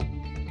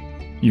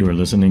You are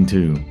listening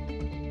to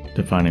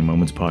Defining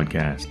Moments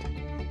Podcast.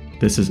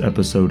 This is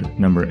episode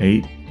number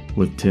 8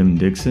 with Tim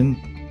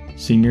Dixon,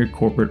 Senior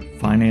Corporate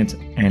Finance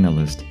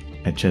Analyst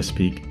at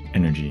Chesapeake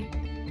Energy.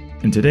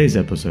 In today's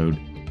episode,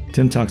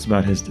 Tim talks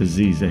about his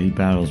disease that he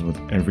battles with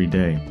every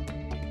day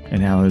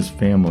and how his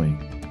family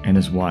and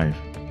his wife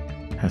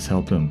has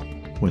helped him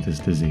with his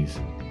disease.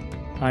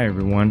 Hi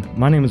everyone,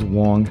 my name is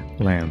Wong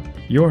Lam,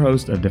 your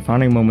host of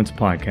Defining Moments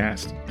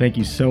Podcast. Thank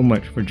you so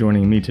much for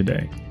joining me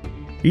today.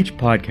 Each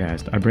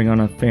podcast, I bring on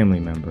a family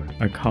member,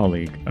 a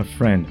colleague, a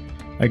friend,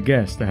 a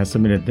guest that has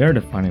submitted their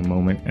defining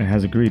moment and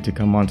has agreed to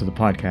come onto the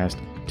podcast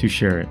to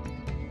share it.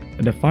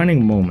 A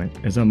defining moment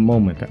is a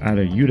moment that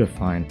either you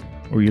define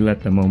or you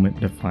let the moment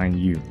define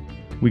you.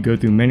 We go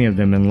through many of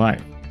them in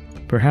life.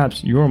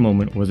 Perhaps your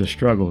moment was a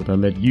struggle that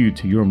led you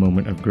to your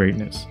moment of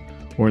greatness,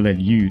 or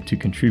led you to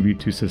contribute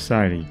to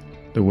society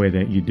the way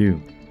that you do.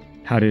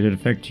 How did it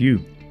affect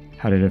you?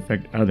 How did it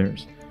affect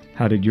others?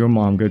 How did your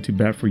mom go to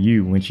bat for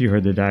you when she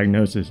heard the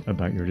diagnosis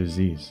about your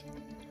disease?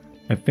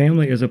 A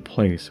family is a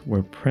place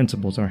where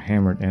principles are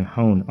hammered and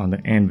honed on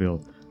the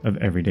anvil of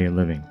everyday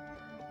living.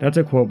 That's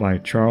a quote by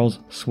Charles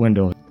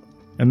Swindoll.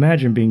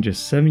 Imagine being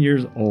just 7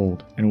 years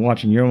old and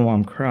watching your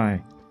mom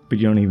cry, but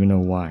you don't even know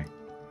why.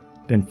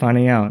 Then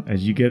finding out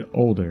as you get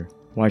older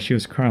why she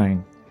was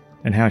crying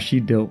and how she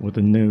dealt with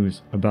the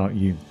news about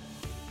you.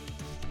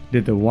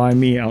 Did the why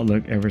me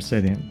outlook ever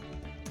set in?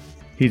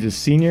 He's a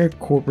senior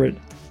corporate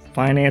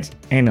finance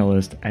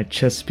analyst at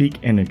Chesapeake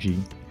Energy.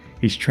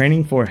 He's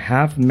training for a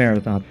half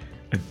marathon,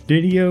 a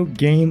video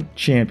game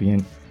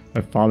champion,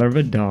 a father of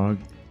a dog,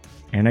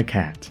 and a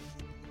cat.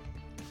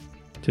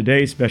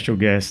 Today's special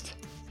guest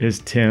is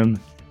Tim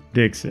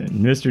Dixon.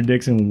 Mr.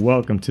 Dixon,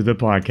 welcome to the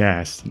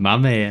podcast. My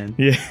man.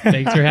 Yeah.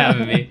 Thanks for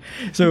having me.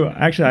 So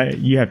actually,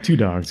 you have 2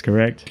 dogs,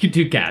 correct?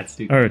 Two cats.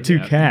 Two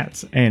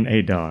cats and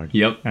a dog.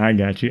 Yep. I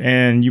got you.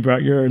 And you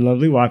brought your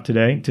lovely wife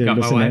today to Got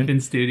listen my wife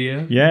in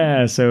studio.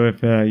 Yeah, so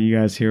if you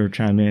guys hear her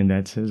chime in,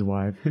 that's his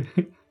wife. You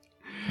want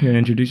to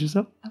introduce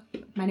yourself?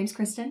 My name's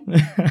Kristen.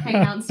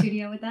 Hanging out in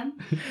studio with them.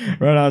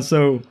 Right on.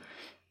 So,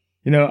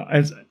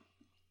 it's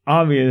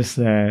obvious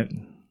that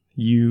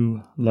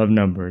you love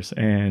numbers,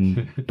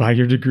 and by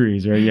your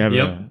degrees, right? You have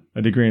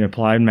a degree in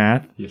applied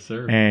math. Yes,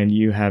 sir. And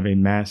you have a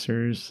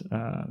master's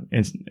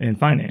in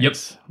finance.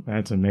 Yep.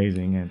 That's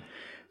amazing. And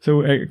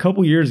so a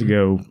couple years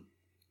ago,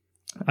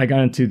 I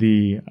got into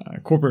the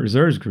corporate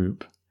reserves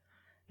group,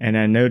 and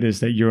I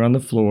noticed that you're on the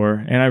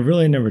floor, and I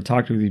really never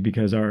talked with you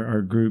because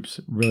our groups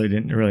really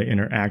didn't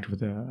interact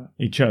with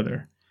each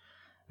other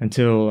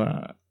until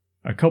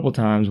a couple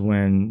times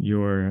when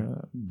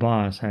your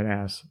boss had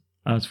asked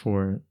us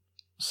for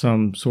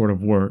some sort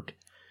of work.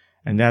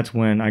 And that's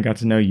when I got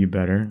to know you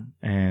better.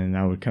 And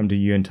I would come to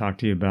you and talk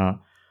to you about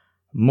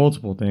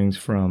multiple things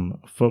from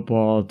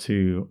football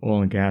to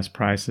oil and gas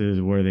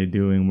prices. What are they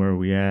doing? Where are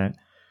we at?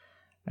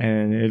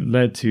 And it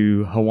led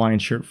to Hawaiian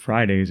Shirt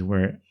Fridays,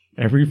 where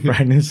every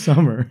Friday this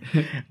summer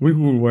we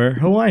would wear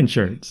Hawaiian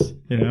shirts,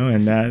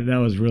 and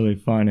that was really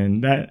fun.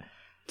 And that,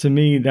 to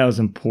me, that was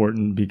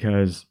important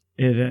because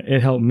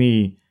it helped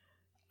me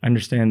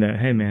understand that,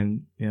 hey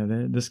man,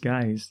 this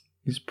guy,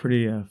 he's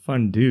pretty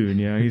fun dude.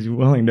 He's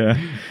willing to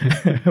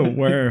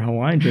wear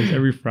Hawaiian shirts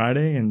every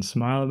Friday and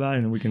smile about it,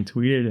 and we can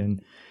tweet it,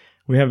 and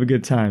we have a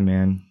good time,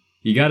 man.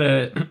 You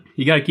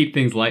gotta keep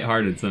things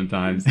lighthearted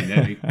sometimes,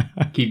 to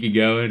keep you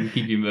going,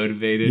 keep you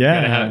motivated.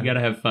 Yeah, gotta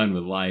have fun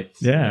with life.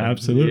 So. Yeah,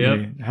 absolutely.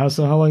 Yep.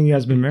 How long you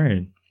guys been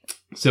married?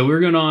 So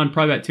we're going on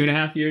probably about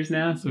 2.5 years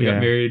now. So we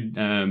got married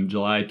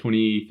July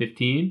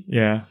 2015.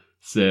 Yeah.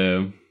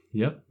 So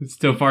yep,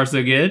 so far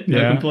so good.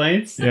 No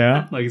complaints.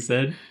 Yeah, like I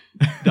said.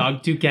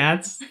 Dog, 2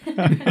 cats.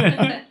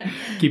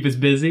 Keep us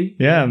busy.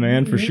 Yeah,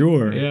 man, for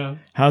sure. Yeah.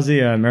 How's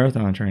the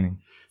marathon training?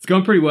 It's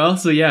going pretty well.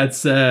 So yeah,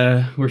 it's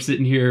we're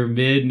sitting here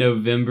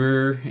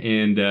mid-November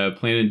and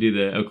planning to do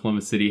the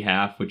Oklahoma City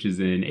half, which is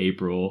in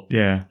April.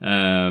 Yeah.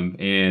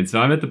 And so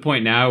I'm at the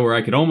point now where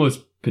I could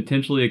almost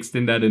potentially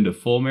extend that into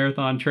full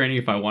marathon training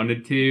if I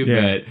wanted to.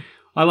 Yeah. But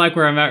I like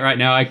where I'm at right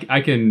now.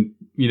 I can,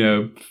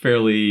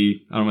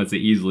 fairly, I don't want to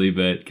say easily,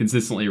 but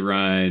consistently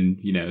run,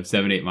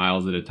 7-8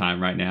 miles at a time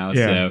right now.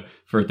 Yeah. So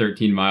for a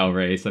 13-mile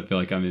race, I feel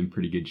like I'm in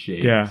pretty good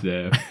shape. Yeah.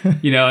 So,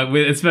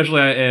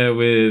 especially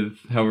with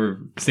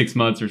however 6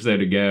 months or so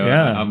to go,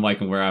 I'm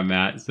liking where I'm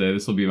at. So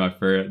this will be my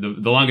first,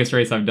 the longest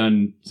race I've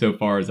done so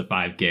far is a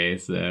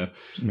 5K. So,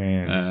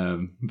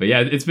 man. But yeah,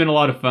 it's been a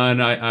lot of fun.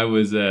 I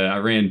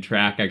ran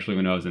track actually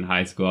when I was in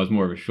high school. I was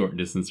more of a short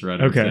distance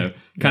runner. Okay. So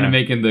kind of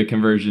making the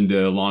conversion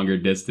to a longer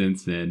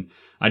distance, and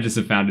I just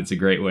have found it's a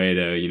great way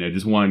to,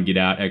 just 1, get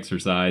out,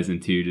 exercise,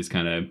 and 2, just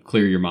kind of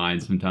clear your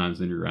mind sometimes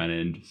when you're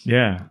running.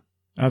 Yeah,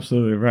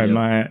 absolutely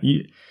right.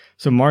 Yep.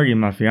 So Margie,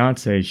 my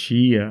fiance,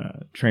 she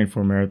trained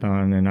for a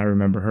marathon, and I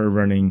remember her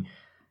running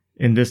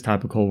in this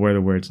type of cold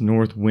weather where it's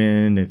north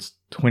wind, it's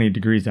 20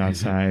 degrees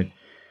outside,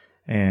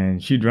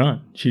 and she'd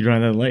run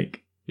that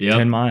lake. Yep.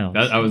 10 miles.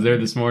 I was there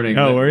this morning.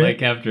 Oh, were you?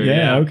 Lake After.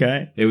 Yeah,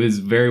 okay. It was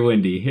very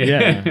windy.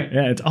 Yeah.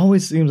 Yeah. It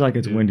always seems like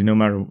it's windy no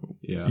matter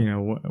Yeah.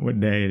 what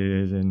day it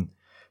is and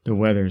the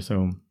weather.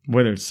 So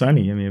whether it's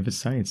sunny. I mean, if it's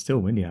sunny, it's still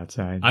windy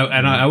outside.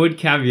 I would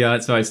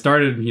caveat. So I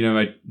started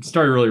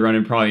really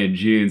running probably in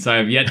June. So I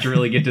have yet to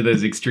really get to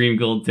those extreme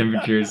cold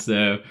temperatures.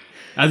 So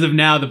as of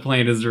now, the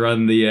plan is to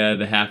run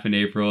the half in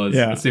April,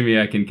 assuming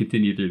I can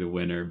continue through the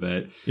winter.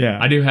 But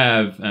I do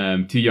have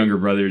 2 younger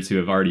brothers who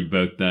have already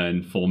both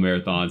done full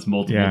marathons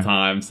multiple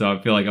times. So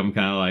I feel like I'm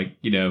kind of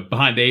like,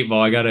 behind the 8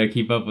 ball. I got to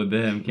keep up with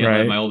them.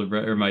 Can't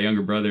let my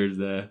younger brothers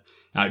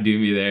outdo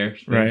me there.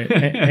 Right.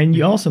 And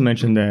you also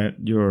mentioned that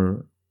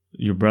your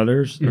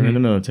brothers are in the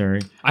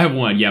military. I have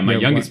one. Yeah, my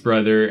youngest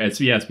brother.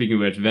 Speaking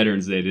of which,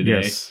 Veterans Day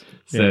today. Yes.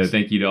 So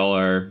thank you to all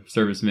our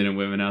servicemen and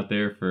women out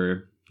there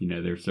for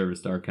their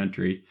service to our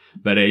country.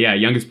 But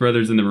youngest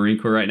brother's in the Marine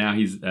Corps right now.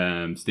 He's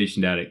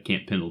stationed out at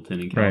Camp Pendleton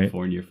in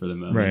California for the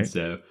moment. Right.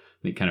 So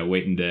I think kind of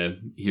waiting to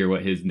hear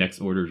what his next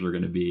orders are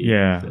going to be.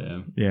 Yeah.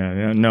 So.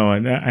 Yeah. No,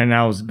 and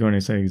I was going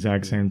to say the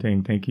exact same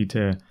thing. Thank you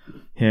to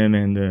him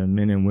and the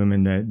men and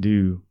women that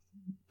do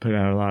put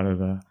out a lot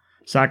of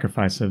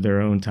sacrifice of their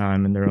own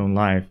time and their own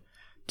life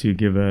to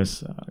give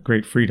us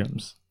great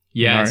freedoms.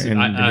 Yes, in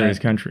the various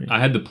country. I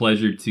had the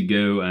pleasure to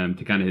go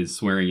to kind of his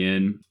swearing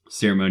in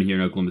ceremony here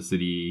in Oklahoma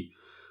City.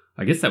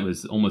 I guess that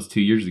was almost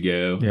 2 years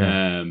ago.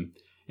 Yeah.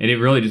 And it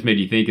really just made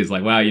you think is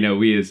like, wow,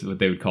 we as what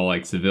they would call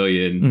like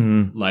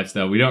civilian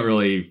lifestyle, we don't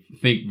really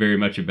think very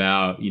much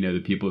about,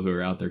 the people who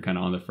are out there kind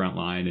of on the front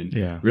line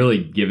and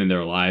really giving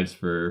their lives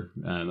for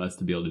us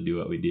to be able to do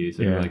what we do.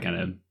 So it really kind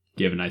of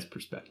gave a nice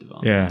perspective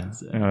on that.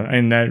 So.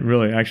 And that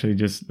really actually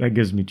that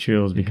gives me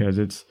chills because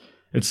it's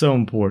so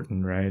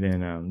important, right?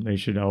 And they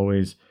should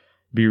always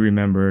be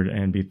remembered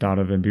and be thought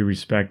of and be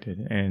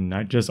respected, and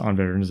not just on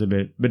Veterans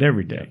Day, but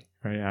every day,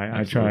 right?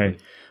 I try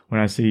when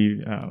I see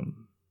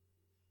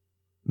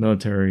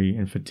military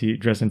in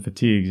dressed in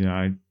fatigues,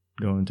 I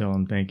go and tell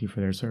them thank you for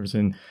their service,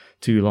 and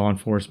to law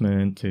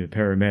enforcement, to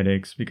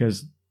paramedics,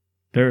 because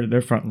they're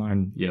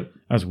frontline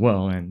as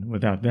well, and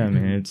without them,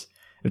 and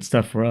it's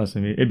tough for us. I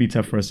mean, it'd be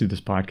tough for us to do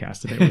this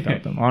podcast today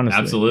without them, honestly.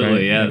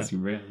 Absolutely, right? That's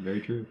very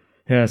true.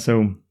 Yeah,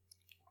 so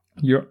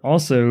you're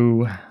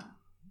also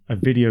a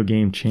video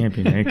game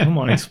champion, man. Come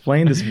on,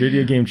 explain this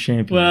video game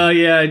champion. Well,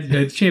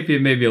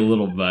 champion maybe a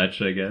little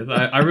much, I guess.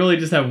 I really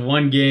just have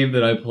one game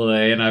that I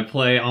play, and I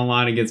play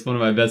online against one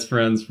of my best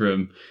friends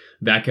from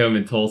back home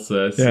in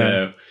Tulsa.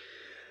 So,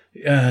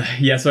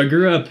 so I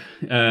grew up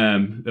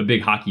a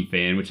big hockey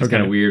fan, which is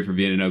kind of weird for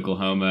being in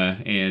Oklahoma.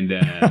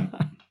 And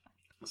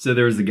so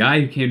there was a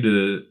guy who came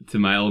to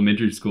my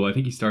elementary school. I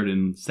think he started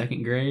in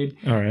 2nd grade.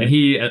 All right. And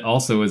he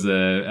also was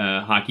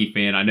a hockey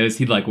fan. I noticed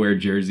he'd wear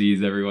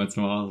jerseys every once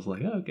in a while. I was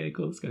like, oh, okay,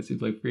 cool. This guy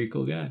seems like a pretty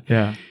cool guy.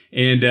 Yeah.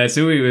 And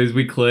so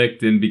we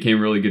clicked and became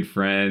really good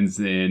friends.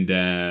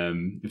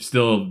 And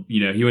still,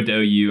 he went to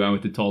OU. I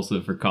went to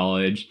Tulsa for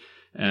college.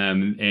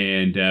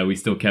 And we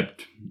still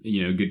kept,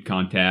 good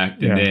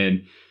contact. And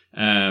then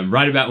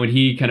right about when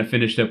he kind of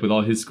finished up with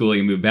all his schooling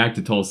and moved back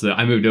to Tulsa,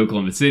 I moved to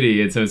Oklahoma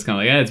City. And so it's kind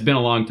of like, it's been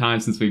a long time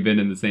since we've been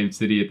in the same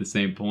city at the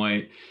same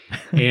point.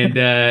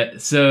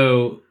 And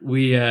so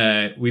we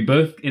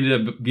both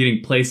ended up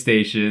getting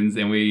PlayStations,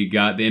 and we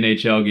got the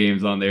NHL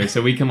games on there.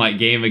 So we can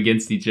game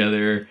against each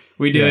other.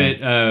 We do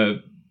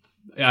it,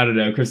 I don't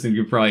know, Kristen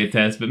could probably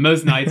attest, but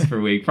most nights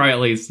per week, probably at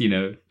least,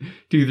 2,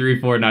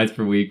 3, 4 nights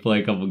per week,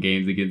 play a couple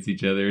games against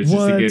each other. It's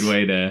just a good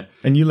way to...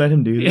 And you let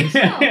him do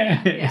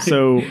this?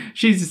 So...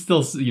 She's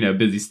still,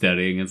 busy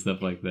studying and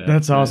stuff like that.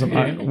 That's awesome.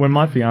 When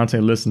my fiance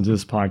listens to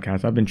this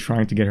podcast, I've been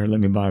trying to get her to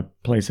let me buy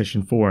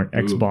PlayStation 4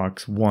 and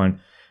Xbox One.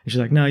 And she's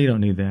like, no, you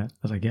don't need that. I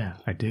was like, yeah,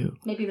 I do.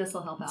 Maybe this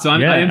will help out. So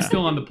I am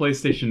still on the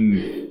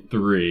PlayStation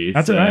 3.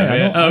 That's all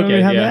right. I don't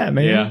really have that,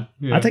 man.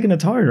 Yeah. I'd take an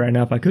Atari right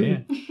now if I could.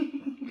 Yeah.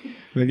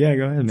 But go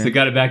ahead, man. So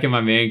got it back in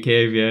my man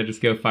cave.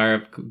 Just go fire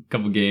up a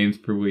couple games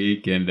per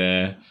week, and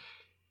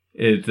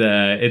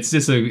it's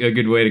just a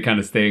good way to kind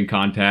of stay in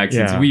contact.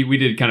 Since we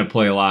did kind of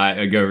play a lot.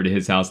 I'd go over to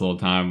his house all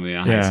the time when we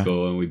were in high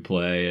school, and we'd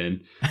play,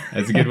 and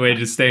it's a good way to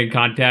just stay in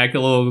contact. A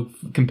little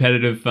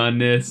competitive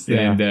funness,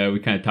 and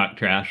we kind of talk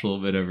trash a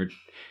little bit over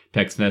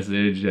text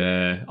message.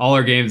 All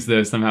our games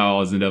though somehow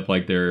always end up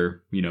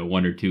they're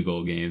 1 or 2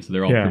 goal games, so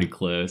they're all pretty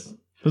close.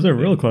 Those are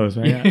real close,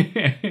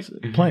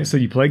 man. So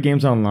you play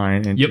games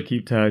online and to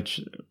keep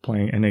touch,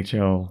 playing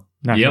NHL,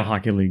 National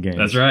Hockey League games.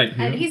 That's right.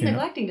 And he's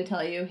neglecting to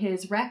tell you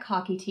his rec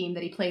hockey team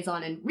that he plays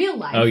on in real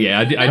life. Oh yeah,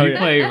 I do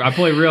play. I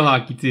play real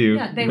hockey too.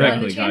 Yeah, they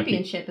won the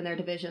championship in their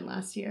division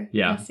last year.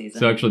 Yeah, last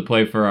season. So I actually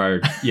play for our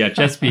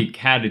Chesapeake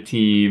had a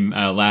team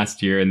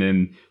last year, and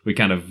then we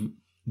kind of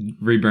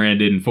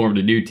rebranded and formed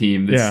a new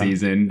team this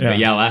season. But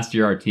last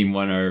year our team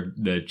won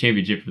the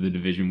championship for the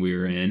division we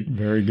were in.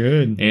 Very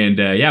good. And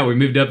we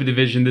moved up a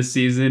division this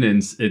season,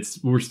 and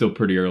we're still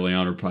pretty early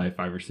on. We're probably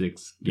 5 or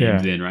 6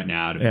 games in right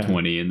now out of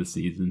 20 in the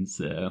season.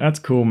 So that's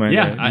cool, man.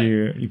 Yeah,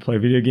 you play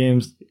video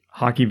games,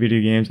 hockey video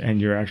games,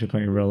 and you're actually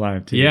playing in real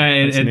life too. Yeah,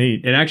 and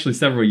neat. And actually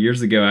several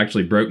years ago, I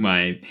actually broke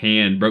my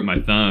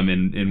thumb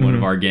in one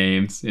of our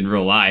games in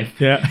real life.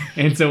 Yeah.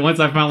 And so once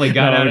I finally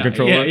got out of the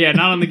controller. Yeah,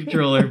 not on the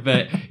controller,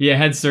 but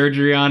had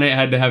surgery on it,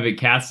 had to have it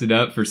casted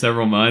up for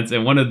several months.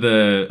 And one of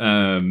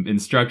the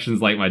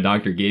instructions my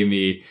doctor gave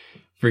me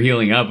for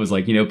healing up was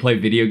like, play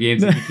video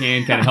games if you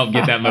can, kind of help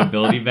get that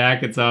mobility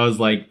back. And so I was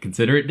like,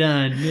 consider it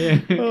done. Yeah.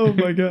 Oh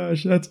my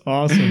gosh, that's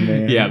awesome,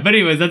 man. Yeah, but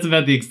anyways, that's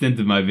about the extent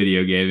of my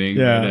video gaming.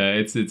 Yeah. But,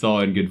 it's all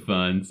in good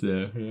fun.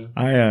 So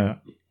yeah.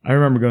 I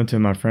remember going to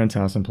my friend's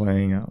house and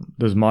playing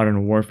those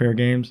Modern Warfare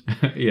games.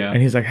 Yeah.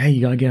 And he's like, hey,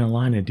 you gotta get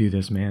online and do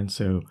this, man.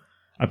 So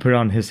I put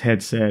on his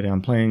headset and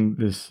I'm playing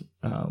this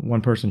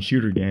one-person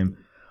shooter game,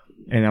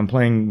 and I'm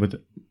playing with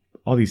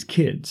all these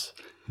kids,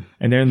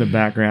 and they're in the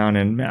background,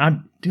 and man, I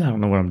don't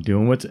know what I'm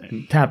doing. What's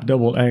tap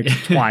double X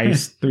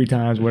twice, 3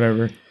 times,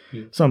 whatever.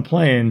 Yeah. So I'm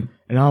playing,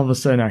 and all of a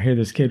sudden I hear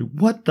this kid,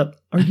 what the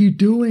are you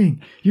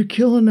doing? You're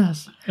killing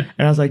us. And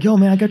I was like, yo,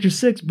 man, I got your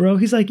 6, bro.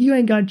 He's like, you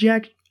ain't got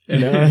jack.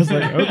 And I was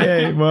like,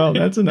 okay, well,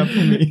 that's enough for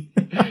me.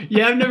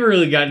 Yeah, I've never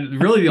really gotten,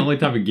 really the only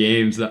type of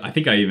games that I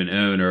think I even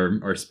own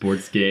are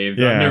sports games.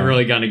 Yeah. I've never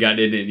really gotten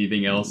into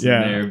anything else in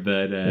there,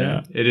 but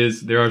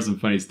there are some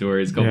funny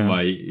stories. A couple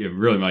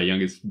of my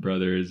youngest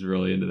brother is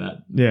really into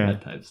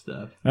that type of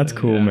stuff. That's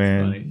cool,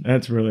 man. Funny.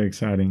 That's really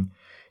exciting.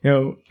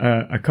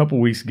 A couple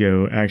weeks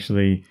ago,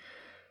 actually,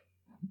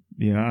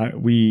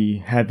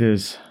 we had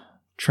this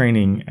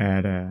training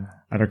at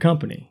our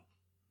company.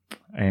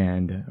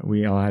 And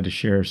we all had to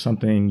share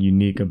something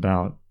unique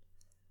about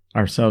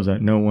ourselves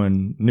that no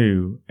one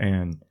knew.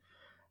 And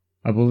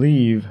I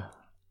believe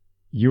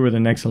you were the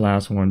next to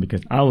last one,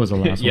 because I was the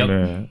last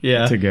one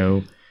to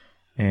go.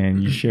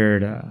 And you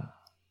shared a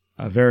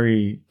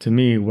very, to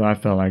me, what I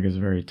felt like is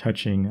a very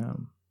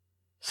touching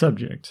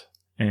subject,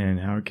 and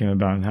how it came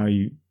about and how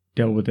you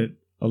dealt with it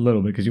a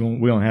little bit, because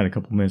we only had a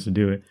couple minutes to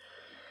do it.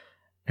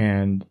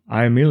 And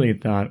I immediately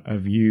thought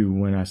of you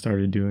when I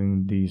started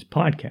doing these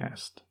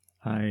podcasts.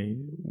 I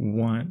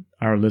want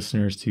our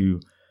listeners to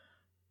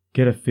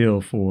get a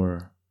feel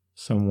for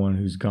someone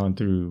who's gone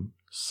through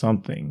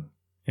something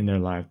in their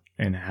life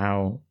and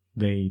how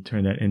they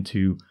turn that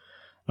into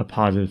a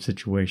positive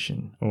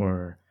situation.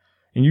 And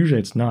usually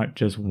it's not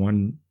just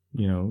one,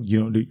 you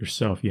don't do it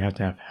yourself. You have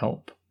to have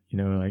help,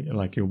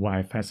 like your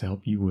wife has to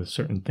help you with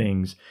certain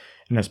things.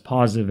 And as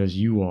positive as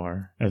you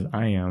are, as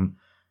I am,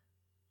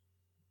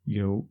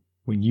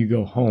 when you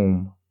go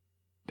home,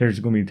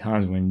 there's going to be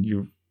times when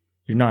you're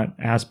not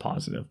as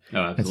positive.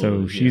 Oh, and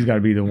so she's got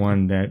to be the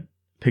one that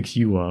picks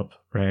you up,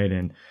 right?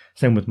 And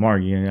same with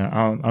Margie. And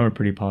I'm a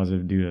pretty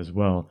positive dude as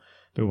well.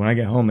 But when I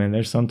get home, man,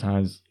 there's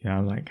sometimes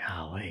I'm like,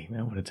 golly,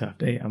 man, what a tough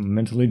day. I'm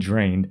mentally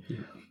drained.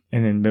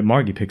 Yeah. But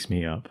Margie picks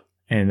me up,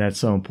 and that's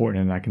so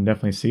important. And I can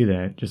definitely see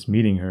that just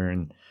meeting her.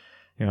 And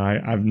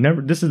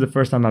this is the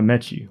first time I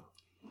met you,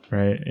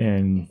 right?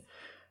 And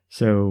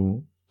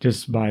so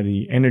just by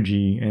the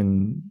energy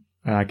and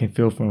I can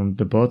feel from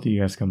the both of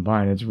you guys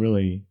combined, it's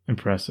really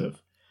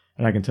impressive.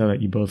 And I can tell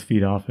that you both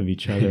feed off of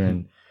each other.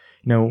 And,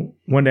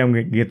 one day I'm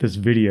going to get this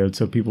video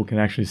so people can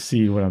actually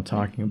see what I'm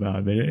talking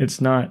about. But it's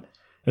not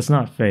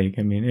fake.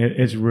 I mean,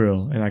 it's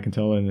real. And I can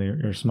tell in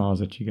your smiles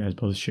that you guys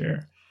both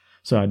share.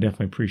 So I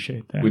definitely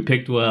appreciate that. We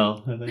picked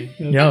well, I think.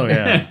 Oh,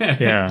 yeah.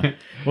 Yeah.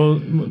 Well,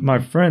 my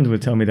friends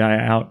would tell me that I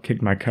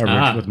outkicked my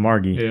coverage with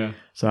Margie. Yeah.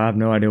 So I have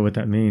no idea what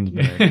that means,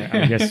 but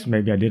I guess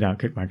maybe I did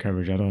outkick my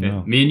coverage. I don't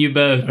know. Me and you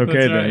both.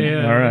 Okay, then. Right,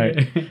 yeah. All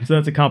right. So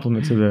that's a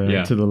compliment to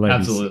the ladies.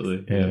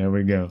 Absolutely. Yeah, there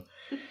we go.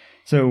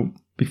 So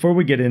before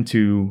we get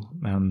into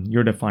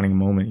your defining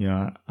moment,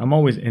 I'm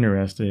always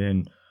interested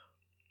in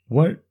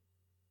what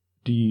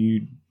do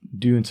you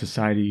do in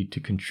society to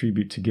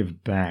contribute to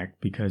give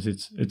back, because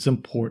it's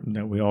important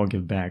that we all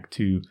give back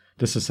to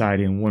the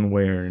society in one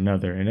way or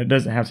another. And it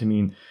doesn't have to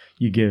mean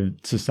you give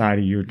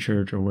society, your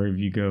church, or wherever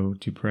you go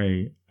to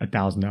pray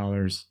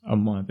 $1,000 a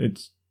month.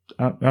 That's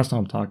not what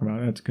I'm talking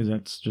about. That's because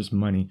that's just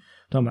money.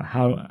 I'm talking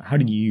about how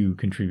do you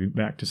contribute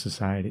back to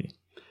society?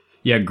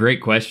 Yeah,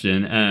 great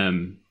question.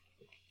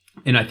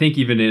 And I think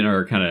even in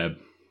our kind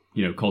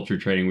of culture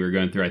training we were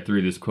going through, I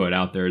threw this quote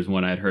out there as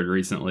one I'd heard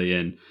recently,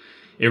 and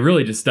it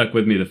really just stuck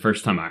with me the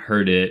first time I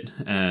heard it.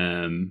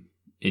 And,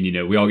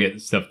 we all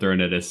get stuff thrown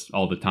at us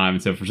all the time.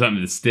 And so for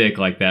something to stick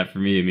like that, for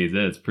me, it means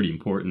that it's pretty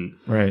important.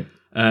 Right.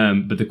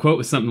 But the quote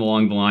was something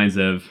along the lines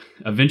of,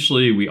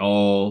 eventually we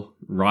all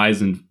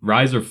rise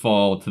or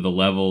fall to the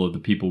level of the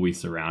people we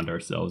surround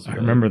ourselves with. I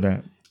remember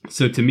that.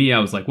 So to me, I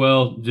was like,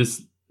 well,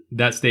 just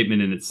that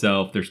statement in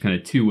itself, there's kind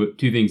of two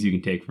things you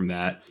can take from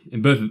that.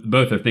 And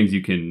both are things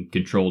you can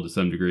control to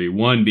some degree.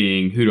 One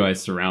being, who do I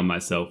surround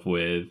myself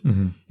with?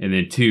 Mm-hmm. And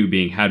then 2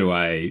 being, how do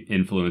I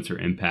influence or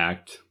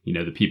impact,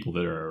 the people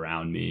that are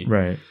around me?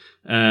 Right.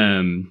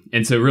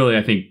 And so really,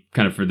 I think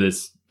kind of for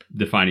this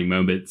defining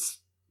moments,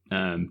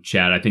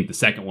 Chad, I think the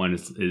second one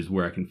is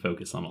where I can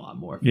focus on a lot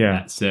more.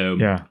 Yeah. So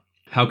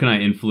how can I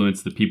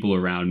influence the people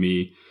around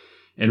me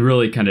and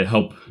really kind of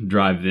help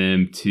drive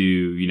them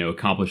to,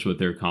 accomplish what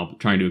they're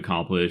trying to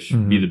accomplish,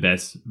 mm-hmm. be the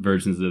best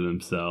versions of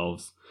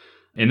themselves.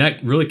 And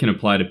that really can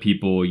apply to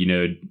people,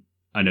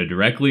 I know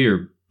directly,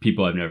 or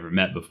people I've never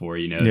met before.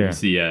 You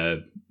see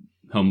a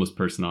homeless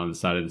person on the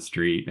side of the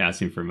street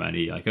asking for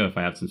money, like, oh, if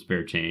I have some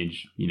spare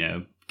change,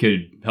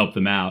 could help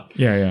them out.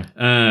 Yeah.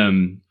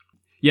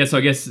 Yeah, so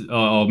I guess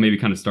I'll maybe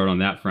kind of start on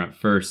that front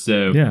first.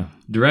 So Yeah.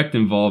 direct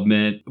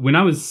involvement. When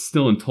I was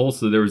still in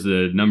Tulsa, there was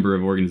a number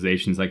of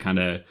organizations I kind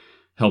of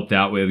helped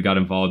out with, got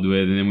involved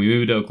with, and then we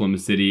moved to Oklahoma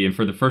City. And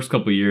for the first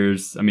couple of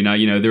years, I mean,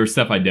 there was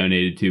stuff I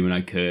donated to when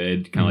I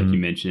could, kind of like you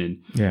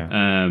mentioned.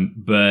 Yeah.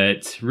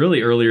 But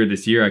really earlier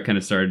this year, I kind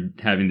of started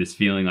having this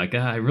feeling like,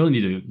 I really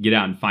need to get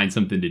out and find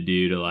something to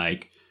do to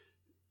like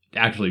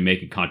actually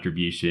make a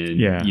contribution,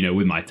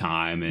 with my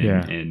time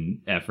and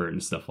effort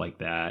and stuff like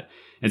that.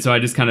 And so I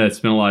just kind of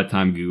spent a lot of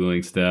time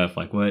Googling stuff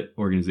like, what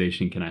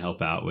organization can I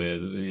help out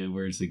with?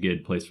 Where's a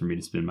good place for me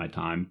to spend my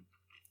time?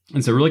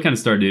 And so really kind of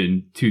started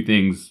doing two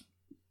things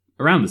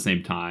around the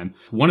same time.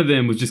 One of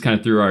them was just kind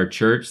of through our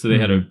church. So they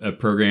had a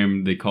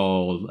program they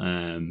called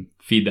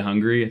Feed the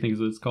Hungry, I think is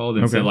what it's called.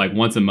 And so like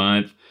once a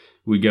month,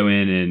 we'd go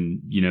in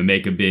and,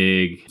 make a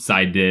big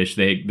side dish.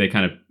 They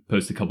kind of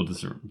post a couple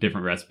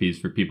different recipes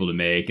for people to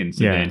make. And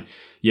so then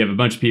you have a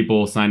bunch of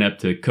people sign up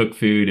to cook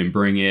food and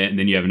bring it. And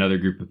then you have another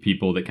group of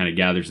people that kind of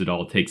gathers it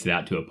all, takes it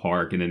out to a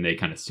park, and then they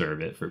kind of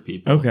serve it for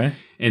people. Okay.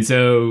 And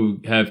so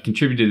have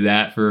contributed to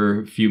that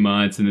for a few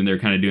months. And then they're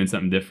kind of doing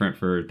something different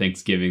for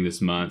Thanksgiving this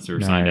month. So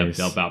we're signed up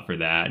to help out for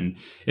that. And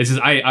it's just,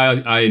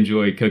 I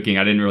enjoy cooking.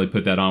 I didn't really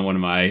put that on one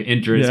of my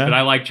interests, but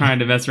I like trying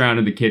to mess around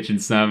in the kitchen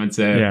some. And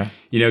so,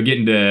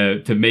 getting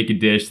to make a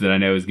dish that I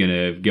know is going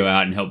to go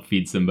out and help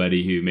feed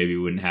somebody who maybe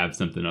wouldn't have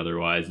something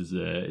otherwise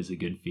is a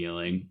good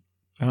feeling.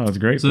 Oh, that's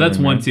great. So that's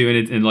one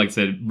too, and like I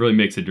said, really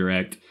makes a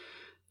direct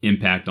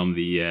impact on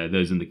the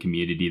those in the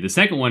community. The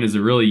second one is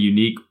a really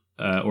unique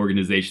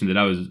organization that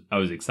I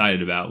was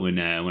excited about when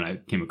I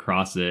came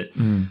across it,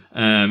 and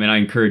I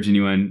encourage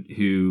anyone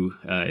who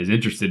is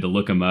interested to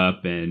look them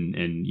up and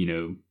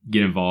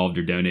get involved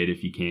or donate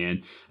if you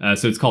can.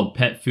 So it's called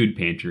Pet Food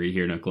Pantry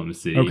here in Oklahoma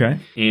City. Okay.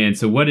 And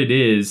so what it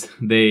is,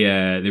 they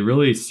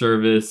really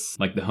service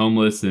like the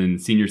homeless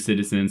and senior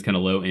citizens, kind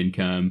of low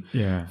income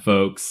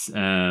folks,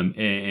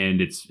 and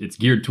it's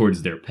geared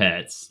towards their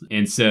pets.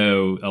 And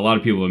so a lot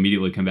of people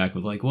immediately come back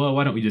with like, well,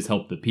 why don't we just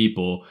help the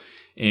people?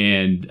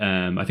 And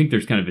I think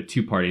there's kind of a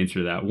two-part answer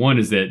to that. One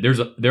is that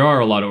there are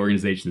a lot of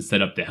organizations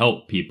set up to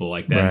help people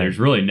like that. Right. There's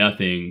really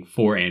nothing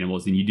for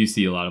animals, and you do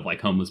see a lot of like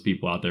homeless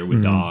people out there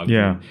with dogs,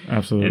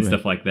 absolutely, and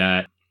stuff like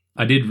that.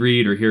 I did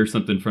read or hear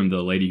something from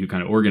the lady who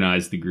kind of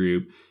organized the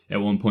group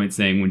at one point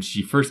saying when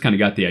she first kind of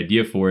got the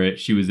idea for it,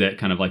 she was at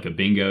kind of like a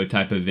bingo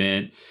type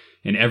event,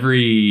 and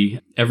every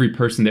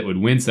person that would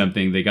win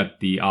something, they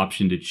got the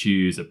option to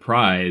choose a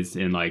prize,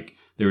 and like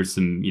there was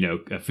some,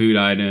 a food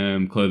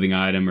item, clothing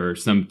item, or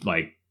some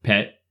like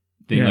pet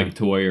thing, like a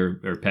toy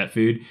or pet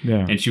food.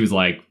 Yeah. And she was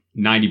like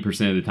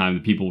 90% of the time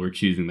the people were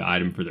choosing the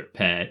item for their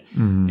pet.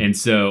 Mm-hmm. And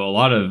so a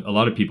lot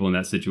of people in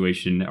that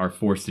situation are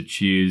forced to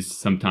choose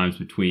sometimes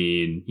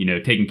between,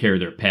 taking care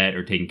of their pet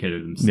or taking care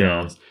of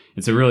themselves. Yeah.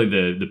 And so really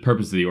the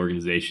purpose of the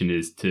organization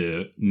is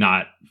to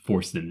not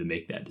force them to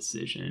make that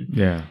decision.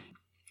 Yeah.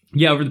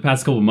 Yeah, over the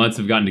past couple of months,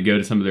 I've gotten to go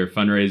to some of their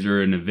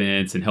fundraiser and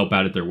events and help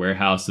out at their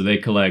warehouse. So they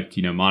collect,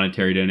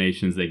 monetary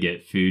donations, they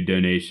get food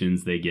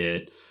donations, they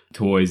get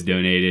toys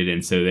donated.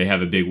 And so they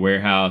have a big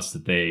warehouse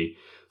that they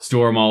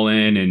store them all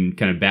in and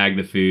kind of bag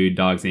the food,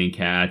 dogs and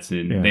cats.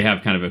 And they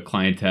have kind of a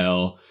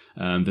clientele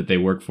that they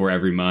work for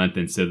every month.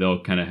 And so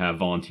they'll kind of have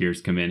volunteers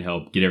come in,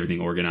 help get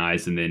everything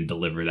organized, and then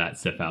deliver that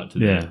stuff out to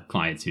the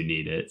clients who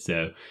need it.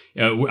 So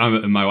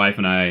my wife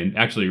and I, and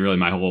actually really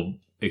my whole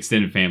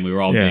extended family,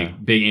 we're all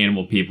big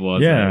animal people.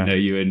 So I know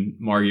you and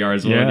Margie are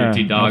as well, your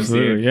two dogs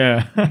here.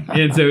 Yeah.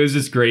 And so it was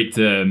just great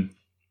to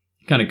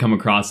kind of come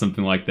across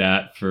something like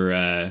that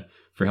for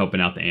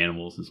helping out the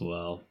animals as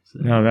well. So.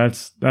 No,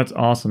 that's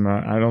awesome.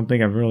 I don't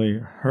think I've really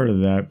heard of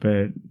that,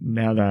 but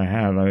now that I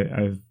have,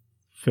 I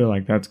feel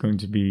like that's going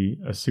to be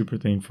a super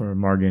thing for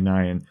Margie and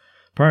I, and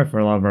probably for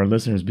a lot of our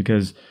listeners,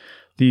 because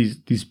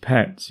these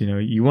pets,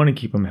 you want to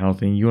keep them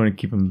healthy, you want to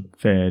keep them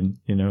fed,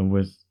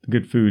 with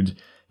good foods,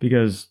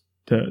 because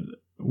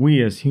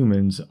we as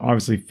humans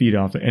obviously feed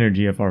off the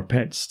energy of our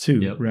pets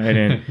too,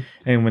 right?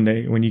 And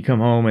when you come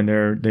home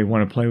and they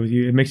want to play with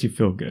you, it makes you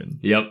feel good.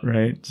 Yep.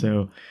 Right.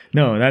 So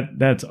no,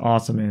 that's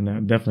awesome, and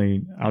I'll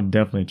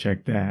definitely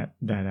check that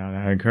out.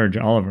 I encourage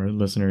all of our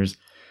listeners,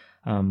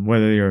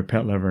 whether you're a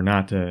pet lover or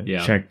not, to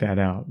check that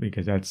out,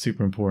 because that's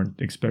super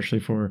important, especially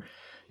for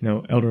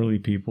elderly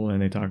people.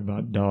 And they talk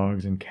about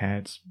dogs and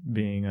cats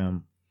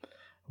being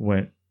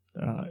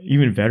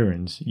even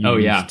veterans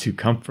use to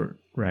comfort.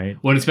 Right.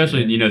 Well,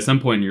 especially, at some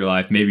point in your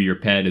life, maybe your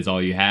pet is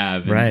all you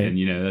have. And, right.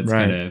 And, that's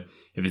kind of,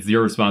 if it's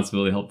your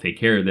responsibility to help take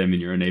care of them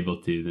and you're unable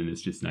to, then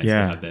it's just nice to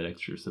have that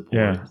extra support.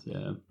 Yeah.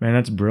 So. Man,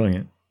 that's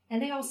brilliant. And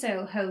they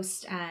also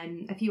host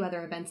a few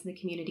other events in the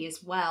community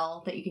as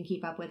well that you can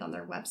keep up with on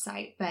their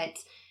website. But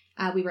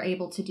we were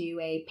able to do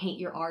a Paint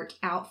Your Art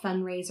Out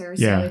fundraiser.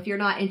 So if you're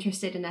not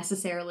interested in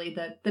necessarily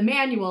the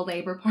manual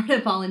labor part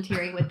of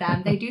volunteering with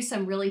them, they do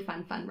some really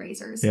fun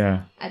fundraisers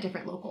at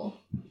different local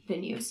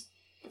venues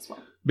as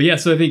well. But yeah,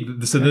 so I think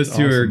those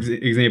two are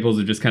examples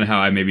of just kind of how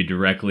I maybe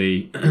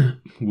directly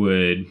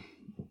would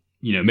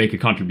make a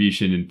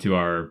contribution into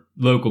our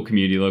local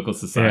community, local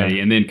society.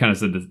 Yeah. And then kind of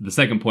said the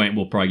second point,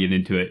 we'll probably get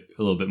into it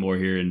a little bit more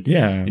here in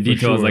detail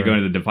sure. as I go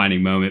into the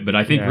defining moment. But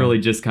I think really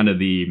just kind of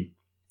the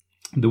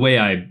way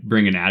I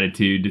bring an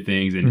attitude to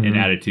things and an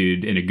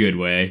attitude in a good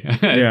way.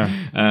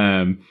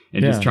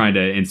 And just trying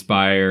to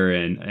inspire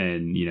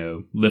and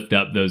lift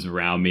up those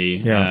around me.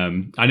 Yeah.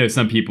 I know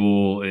some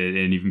people,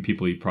 and even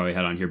people you probably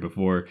had on here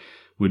before,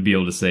 would be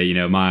able to say,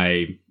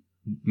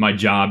 my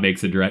job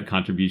makes a direct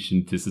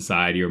contribution to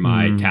society, or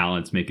my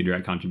talents make a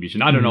direct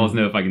contribution. I don't always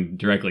know if I can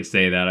directly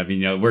say that. I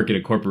mean, work at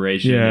a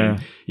corporation and,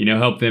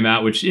 help them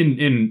out, which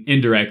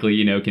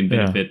indirectly, can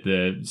benefit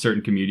the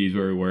certain communities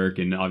where we work,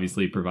 and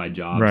obviously provide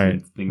jobs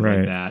and things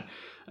like that.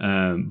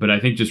 But I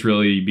think just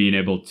really being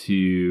able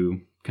to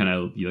kind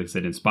of, like I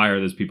said, inspire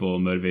those people,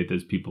 motivate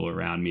those people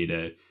around me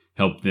to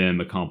help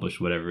them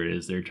accomplish whatever it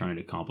is they're trying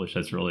to accomplish.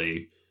 That's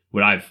really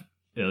what I've,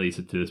 at least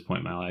to this point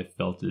in my life,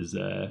 felt is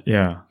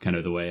kind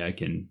of the way I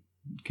can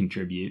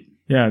contribute.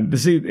 Yeah,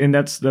 see, and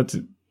that's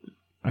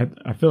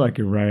I feel like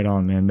you're right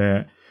on,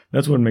 man.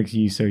 That's what makes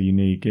you so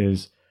unique,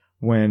 is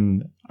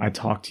when I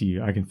talk to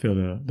you, I can feel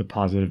the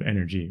positive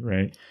energy,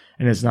 right?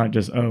 And it's not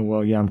just, oh,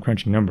 well, yeah, I'm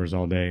crunching numbers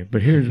all day,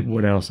 but here's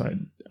what else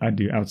I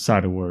do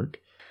outside of work.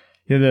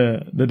 Yeah,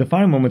 the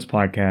Defining Moments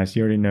podcast,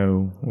 you already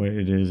know what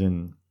it is,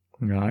 and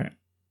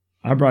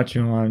I brought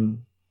you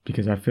on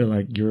because I feel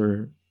like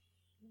your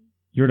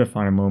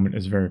defining moment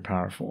is very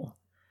powerful.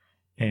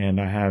 And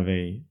I have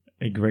a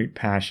great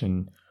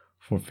passion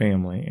for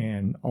family,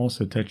 and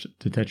also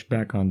to touch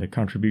back on the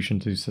contribution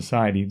to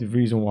society. The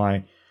reason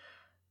why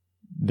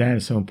that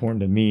is so important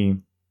to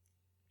me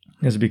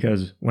is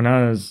because when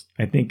I was,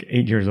 I think,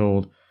 8 years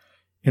old,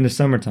 in the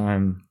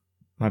summertime,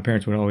 my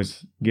parents would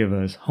always give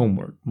us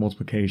homework,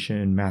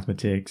 multiplication,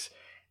 mathematics,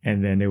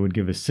 and then they would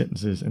give us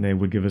sentences, and they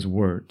would give us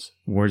words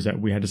that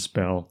we had to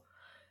spell,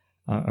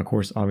 of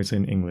course, obviously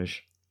in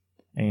English.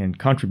 And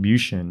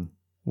contribution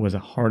was the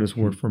hardest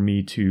word for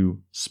me to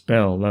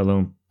spell, let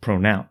alone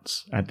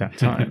pronounce at that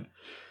time.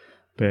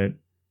 But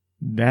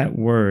that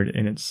word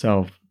in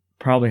itself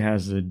probably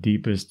has the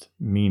deepest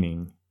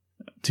meaning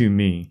to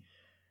me.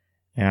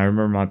 And I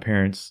remember my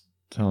parents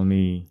telling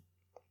me,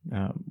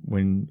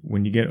 when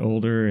you get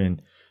older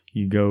and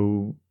you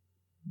go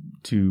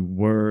to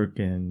work,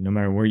 and no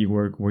matter where you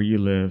work, where you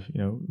live,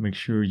 make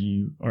sure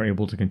you are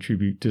able to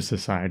contribute to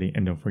society,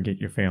 and don't forget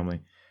your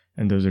family.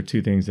 And those are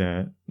two things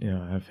that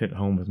have hit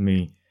home with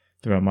me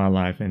throughout my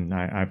life, and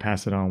I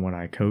pass it on when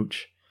I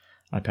coach.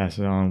 I pass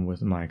it on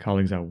with my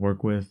colleagues I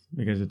work with,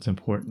 because it's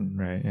important,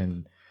 right?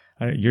 And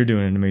you're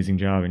doing an amazing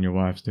job, and your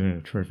wife's doing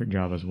a terrific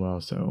job as well.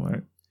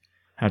 So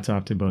hats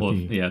off to both of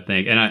you. Yeah,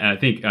 thank. And I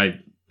think I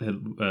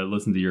had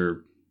listened to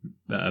your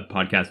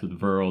podcast with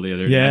Verl the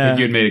other day. Yeah. I think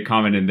you had made a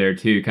comment in there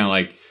too, kind of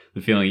like the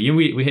feeling,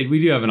 we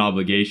do have an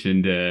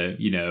obligation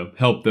to,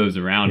 help those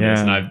around us.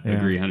 And I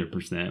agree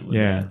 100% with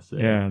that. So.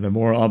 Yeah. The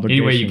moral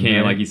obligation. Any way you can,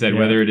 right? like you said,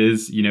 whether it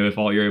is, if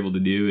all you're able to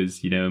do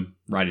is,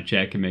 write a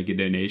check and make a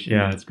donation,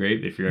 that's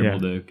great. If you're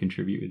able to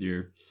contribute with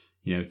your,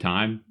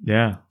 time.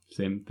 Yeah.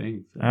 Same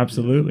thing. So,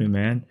 absolutely,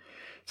 man.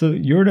 So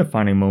your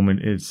defining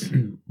moment is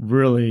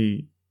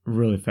really,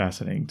 really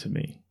fascinating to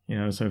me.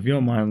 So if you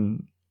don't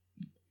mind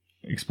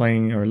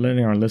explaining or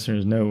letting our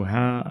listeners know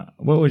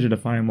what was your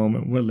defining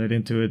moment, what led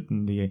into it,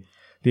 and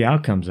the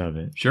outcomes of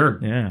it. Sure.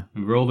 Yeah.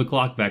 Roll the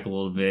clock back a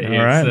little bit. All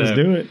right, let's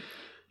do it.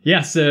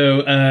 Yeah,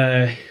 so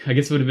I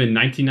guess it would have been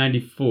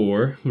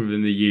 1994, would have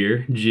been the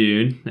year,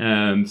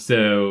 June.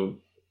 So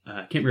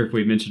I can't remember if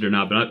we mentioned it or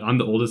not, but I'm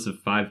the oldest of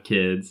 5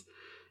 kids.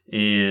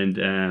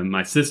 And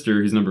my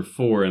sister, who's number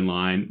 4 in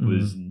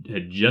line,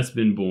 had just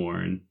been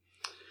born.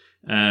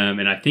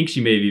 And I think she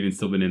may have even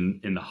still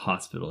been in the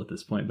hospital at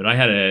this point. But I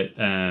had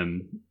a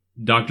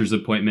doctor's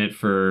appointment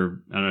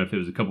for, I don't know if it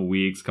was a couple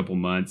weeks, couple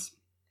months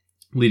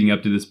leading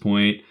up to this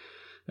point.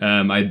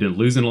 I had been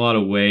losing a lot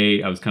of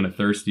weight. I was kind of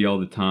thirsty all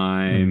the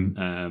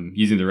time,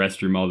 using the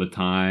restroom all the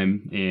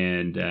time.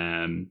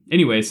 And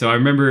anyway, so I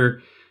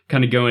remember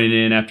kind of going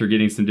in after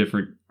getting some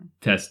different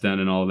tests done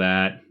and all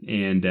that,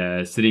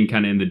 and sitting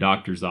kind of in the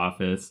doctor's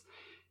office.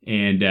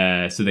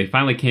 And so they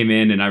finally came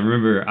in, and I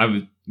remember I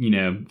was,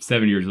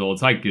 7 years old,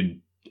 so I could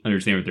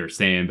understand what they were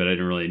saying, but I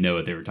didn't really know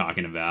what they were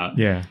talking about.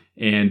 Yeah.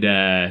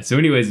 And so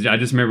anyways, I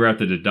just remember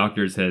after the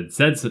doctors had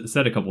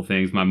said a couple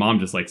things, my mom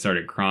just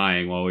started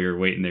crying while we were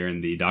waiting there in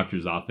the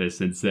doctor's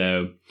office. And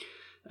so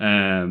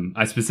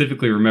I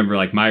specifically remember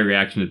my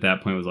reaction at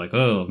that point was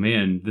oh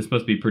man, this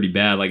must be pretty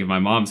bad. If my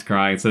mom's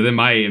crying. So then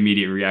my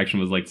immediate reaction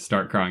was to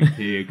start crying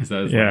too, because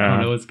I was I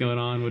don't know what's going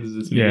on. What does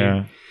this mean?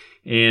 Yeah.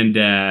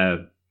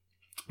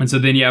 And so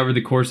then, over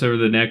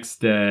the next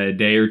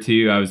day or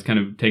two, I was kind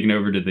of taken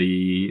over to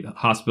the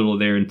hospital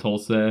there in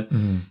Tulsa.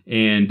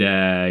 And,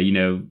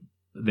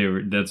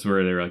 that's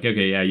where they were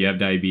okay, yeah, you have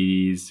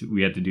diabetes.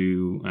 We have to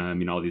do,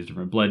 all these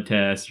different blood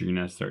tests. You're going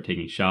to have to start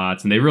taking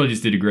shots. And they really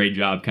just did a great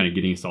job kind of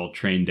getting us all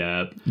trained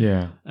up.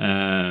 Yeah.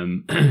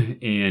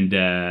 And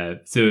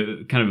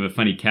so kind of a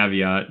funny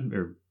caveat,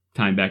 or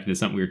tying back to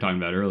something we were talking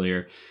about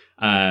earlier,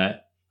 I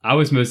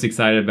was most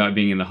excited about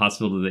being in the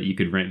hospital that you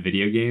could rent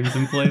video games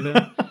and play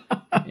them.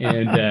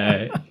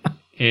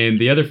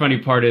 And the other funny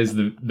part is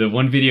the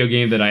one video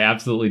game that I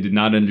absolutely did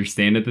not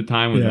understand at the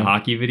time was a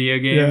hockey video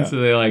game. Yeah. So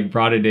they like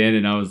brought it in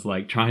and I was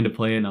like trying to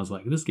play it and I was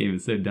like, this game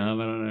is so dumb.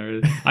 I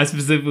don't know. I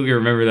specifically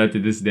remember that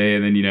to this day.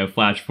 And then, you know,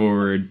 flash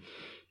forward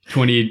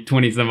 20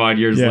 some odd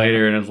years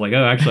later and I was like,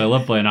 oh, actually I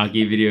love playing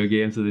hockey video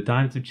games. So the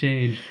times have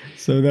changed.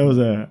 So that was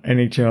a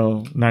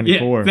NHL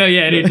 94.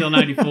 Yeah, so NHL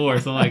 94,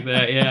 something like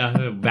that.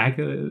 Yeah. Back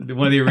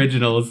one of the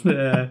originals.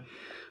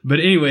 But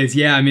anyways,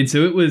 yeah, I mean,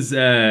 so it was,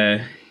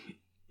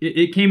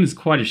 it came as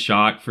quite a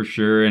shock for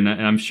sure. And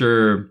I'm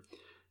sure,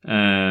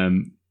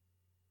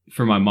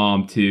 for my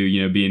mom too,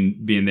 you know,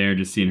 being there and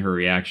just seeing her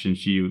reaction,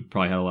 she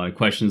probably had a lot of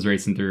questions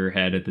racing through her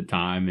head at the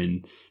time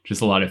and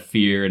just a lot of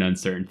fear and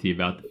uncertainty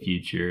about the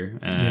future.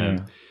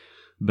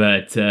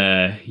 But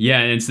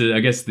and so I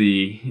guess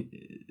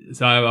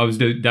I was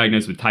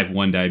diagnosed with type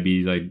 1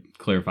 diabetes. I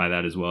clarify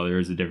that as well. There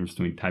is a difference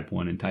between type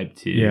 1 and type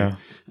 2. Yeah.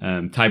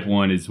 Type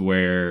 1 is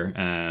where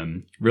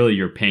really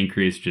your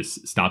pancreas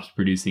just stops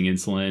producing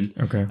insulin.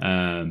 Okay.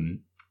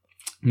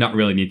 Not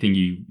really anything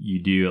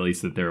you do, at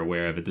least that they're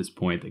aware of at this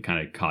point, that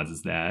kind of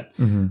causes that.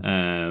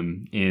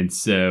 Mm-hmm. And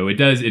so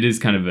it is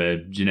kind of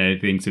a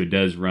genetic thing. So it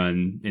does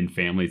run in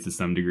families to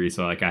some degree.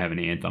 So like I have an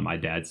aunt on my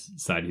dad's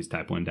side who's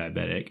type 1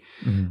 diabetic.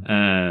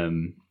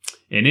 Mm-hmm.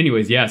 And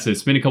anyways, so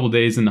spent a couple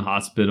days in the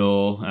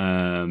hospital,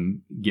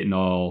 getting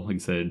all, like I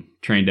said,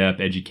 trained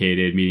up,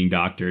 educated, meeting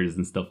doctors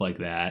and stuff like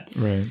that.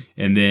 Right.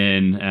 And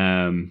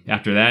then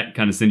after that,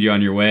 kind of send you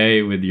on your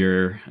way with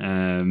your,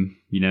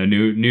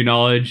 new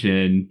knowledge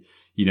and,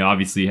 you know,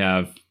 obviously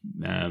have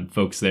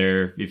folks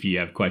there if you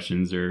have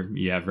questions or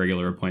you have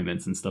regular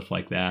appointments and stuff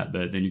like that.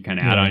 But then you're kind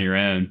of out on your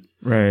own.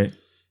 Right.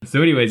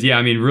 So anyways,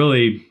 I mean,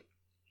 really,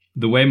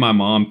 the way my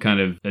mom kind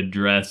of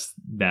addressed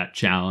that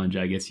challenge,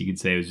 I guess you could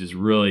say, was just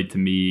really, to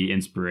me,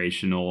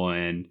 inspirational.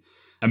 And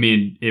I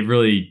mean, it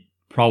really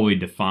probably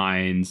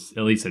defines,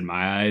 at least in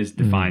my eyes,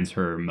 defines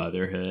her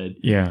motherhood.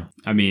 Yeah.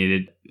 I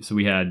mean, so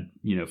we had,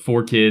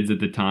 4 kids at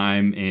the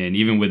time. And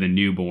even with a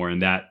newborn,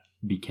 that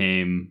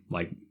became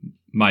like,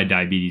 my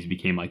diabetes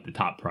became like the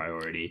top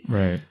priority.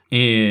 Right.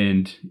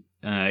 And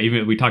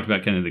even we talked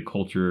about kind of the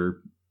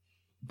culture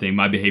thing.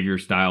 My behavior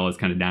style is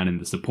kind of down in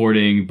the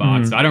supporting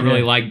box. So I don't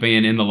really like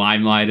being in the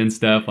limelight and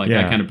stuff. Like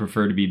I kind of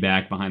prefer to be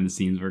back behind the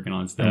scenes working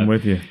on stuff. I'm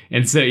with you.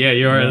 And so,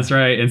 you are. That's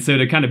right. And so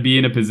to kind of be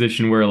in a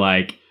position where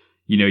like,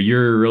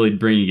 you're really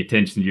bringing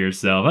attention to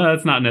yourself.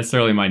 That's not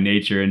necessarily my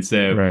nature. And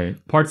so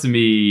parts of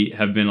me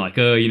have been like,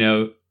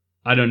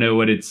 I don't know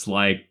what it's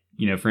like,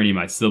 for any of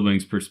my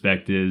siblings'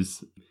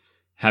 perspectives,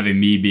 having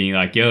me being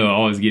like,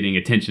 always getting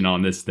attention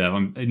on this stuff.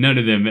 None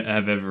of them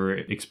have ever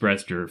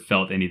expressed or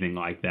felt anything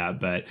like that.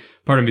 But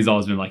part of me has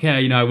always been like,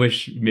 I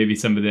wish maybe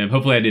some of them,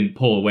 hopefully I didn't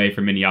pull away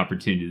from any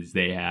opportunities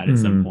they had at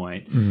some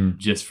point,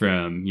 just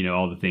from,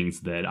 all the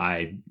things that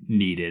I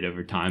needed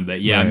over time.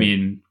 But I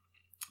mean,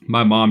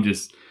 my mom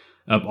just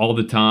up all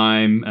the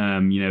time,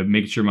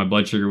 making sure my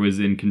blood sugar was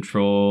in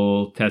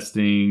control,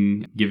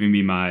 testing, giving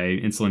me my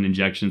insulin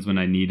injections when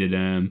I needed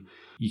them.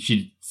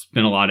 She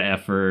spent a lot of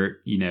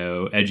effort,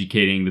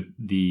 educating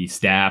the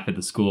staff at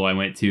the school I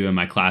went to and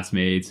my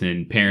classmates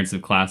and parents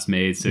of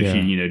classmates. So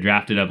she,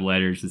 drafted up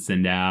letters to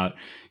send out.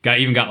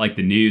 Got like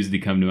the news to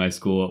come to my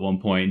school at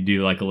one point and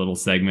do like a little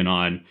segment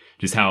on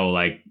just how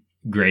like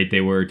great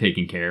they were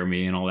taking care of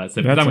me and all that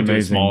stuff. Because I went to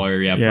a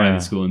smaller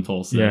private school in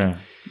Tulsa. Yeah.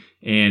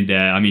 And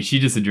I mean, she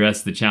just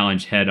addressed the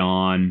challenge head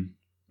on.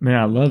 Man,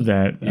 I love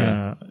that.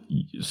 Yeah.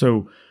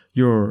 So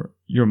your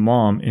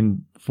mom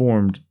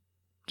informed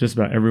just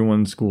about everyone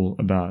in school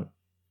about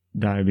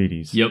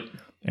diabetes. Yep.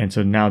 And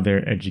so now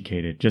they're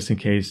educated, just in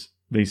case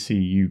they see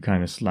you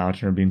kind of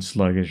slouching or being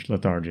sluggish,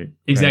 lethargic.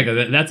 Exactly.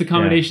 Right? That's a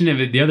combination of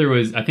it. The other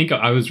was, I think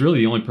I was really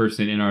the only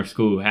person in our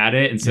school who had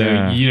it. And so,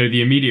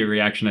 the immediate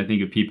reaction, I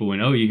think, of people when,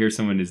 you hear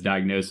someone is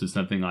diagnosed with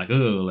something like,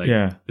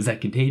 is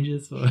that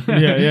contagious?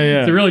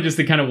 Yeah. So really just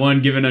to kind of,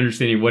 one, give an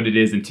understanding of what it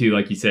is. And two,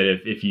 like you said,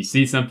 if you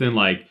see something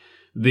like,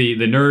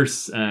 the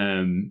nurse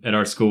at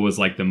our school was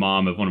like the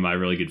mom of one of my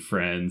really good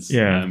friends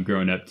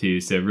growing up too.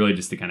 So really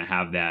just to kind of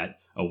have that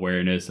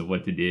awareness of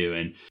what to do.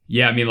 And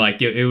I mean,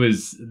 like it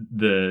was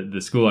the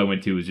school I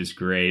went to was just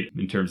great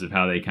in terms of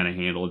how they kind of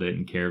handled it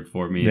and cared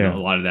for me. And a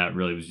lot of that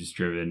really was just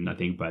driven, I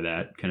think, by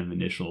that kind of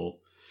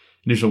initial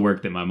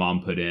work that my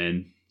mom put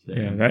in. So.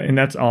 Yeah, and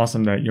that's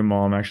awesome that your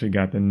mom actually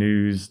got the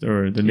news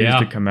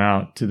to come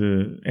out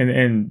to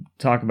and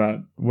talk about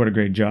what a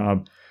great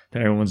job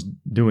that everyone's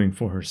doing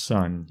for her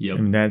son. Yep. I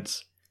mean,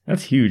 that's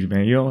huge,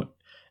 man.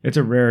 It's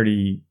a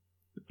rarity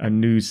a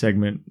news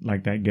segment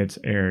like that gets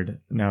aired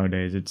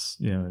nowadays.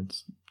 It's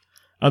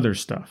other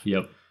stuff.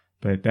 Yep.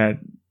 But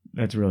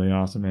that's really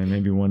awesome, man.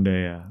 Maybe one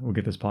day we'll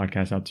get this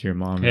podcast out to your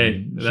mom.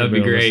 Hey, that'd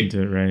be great.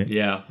 Listen to it, right?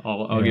 Yeah,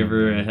 I'll give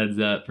her a heads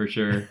up for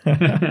sure.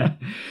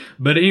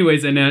 But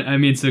anyways, and I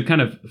mean, so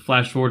kind of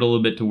flash forward a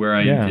little bit to where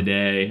I am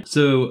today.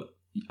 So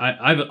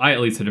I at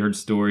least had heard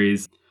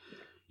stories.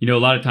 A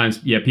lot of times,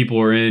 people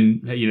are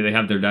in, they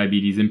have their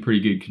diabetes in pretty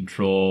good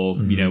control,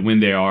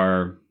 when they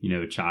are,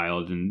 a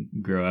child and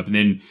grow up. And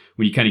then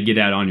when you kind of get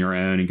out on your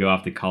own and go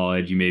off to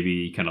college, you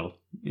maybe kind of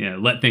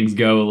let things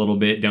go a little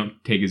bit. Don't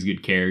take as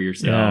good care of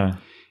yourself. Yeah.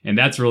 And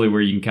that's really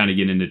where you can kind of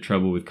get into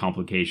trouble with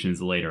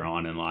complications later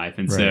on in life.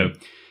 And Right. so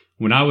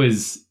when I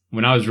was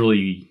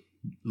really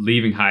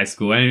leaving high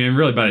school, and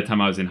really by the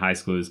time I was in high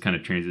school, it was kind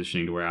of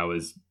transitioning to where I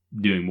was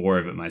doing more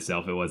of it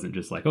myself. It wasn't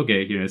just like,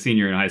 okay,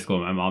 senior in high school,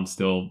 my mom's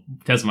still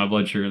testing my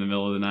blood sugar in the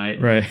middle of the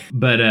night. Right.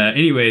 But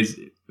anyways,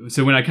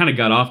 so when I kind of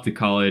got off to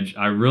college,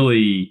 I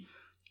really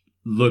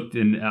looked,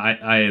 and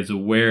I was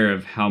aware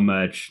of how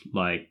much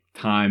like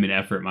time and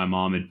effort my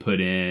mom had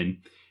put in.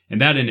 And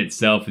that in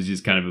itself is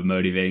just kind of a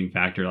motivating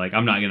factor. Like,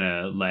 I'm not going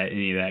to let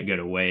any of that go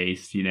to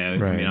waste,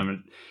 Right. I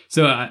mean,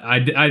 so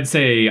I'd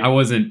say I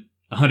wasn't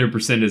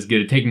 100% as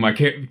good at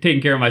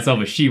taking care of myself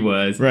as she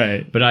was.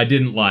 Right. But I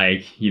didn't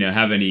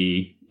have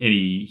any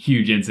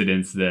huge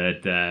incidents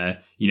that,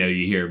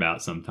 you hear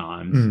about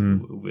sometimes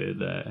with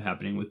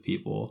happening with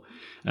people.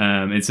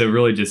 And so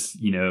really just,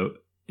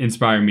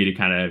 inspired me to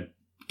kind of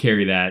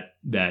carry that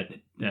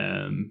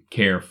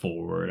care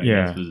forward, I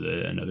guess was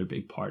another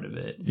big part of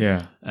it.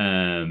 Yeah.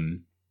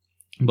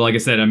 But like I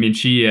said, I mean,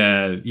 she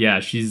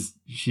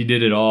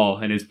did it all,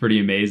 and it's pretty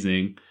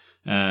amazing.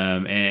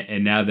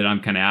 And now that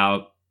I'm kind of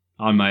out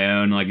on my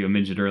own, like I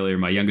mentioned earlier,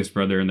 my youngest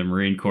brother in the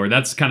Marine Corps,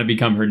 that's kind of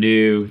become her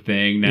new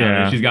thing now.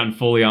 Yeah. She's gotten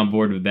fully on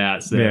board with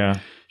that. So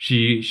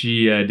she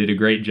did a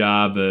great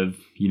job of,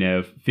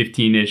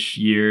 15-ish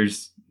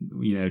years,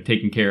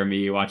 taking care of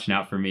me, watching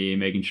out for me,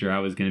 making sure I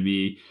was going to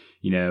be,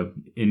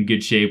 in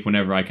good shape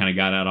whenever I kind of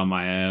got out on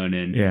my own.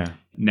 And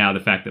now the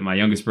fact that my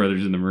youngest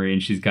brother's in the Marine,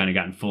 she's kind of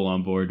gotten full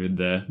on board with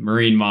the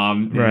Marine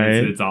mom. Right.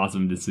 It's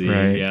awesome to see.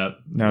 Right. Yep.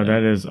 No,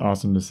 that is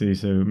awesome to see.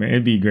 So man,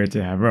 it'd be great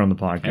to have her on the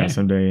podcast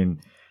someday and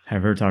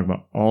have her talk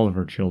about all of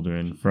her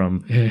children,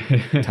 from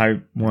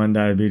type 1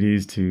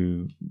 diabetes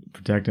to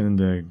protecting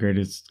the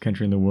greatest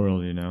country in the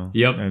world,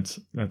 Yep.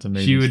 That's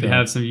amazing. She would stuff.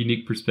 have some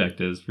unique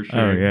perspectives for sure.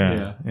 Oh,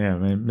 yeah,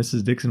 man.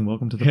 Mrs. Dixon,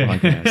 welcome to the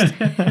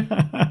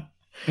podcast.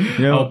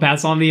 I'll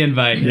pass on the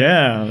invite.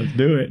 Yeah, let's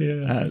do it.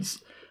 Yeah.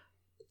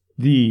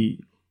 The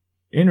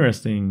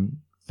interesting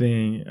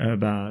thing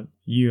about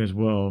you as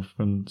well,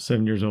 from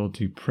 7 years old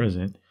to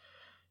present,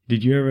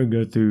 did you ever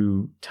go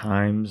through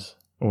times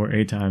or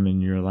a time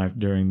in your life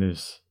during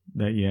this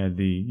that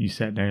you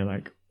sat down, you're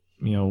like,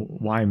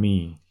 why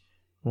me?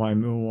 Why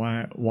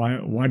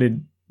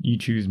did you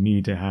choose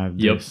me to have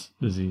this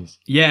disease?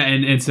 Yeah,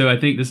 and so I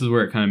think this is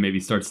where it kind of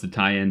maybe starts to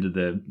tie into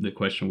the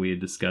question we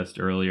had discussed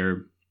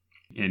earlier,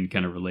 and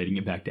kind of relating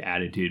it back to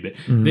attitude. But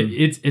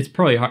it's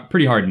probably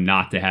pretty hard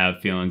not to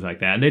have feelings like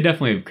that. And they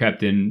definitely have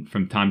crept in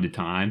from time to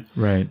time.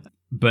 Right.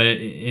 But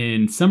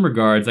in some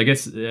regards, I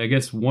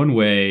guess one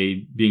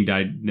way being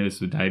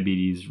diagnosed with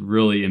diabetes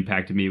really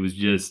impacted me was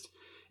just,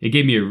 it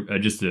gave me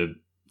just a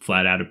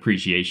flat out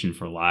appreciation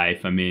for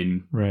life. I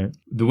mean,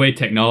 the way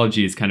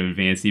technology has kind of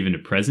advanced even to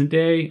present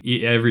day,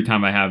 every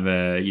time I have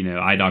a,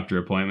 eye doctor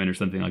appointment or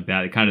something like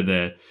that, kind of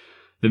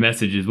the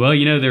message is, well,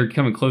 they're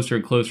coming closer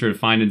and closer to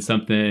finding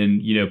something,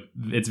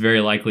 it's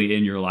very likely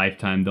in your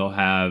lifetime they'll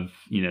have,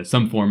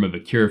 some form of a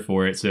cure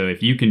for it. So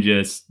if you can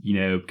just,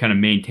 kind of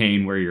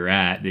maintain where you're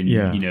at, then,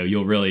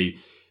 you'll really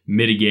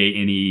mitigate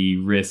any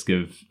risk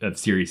of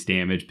serious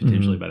damage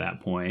potentially by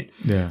that point.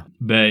 Yeah.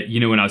 But,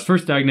 when I was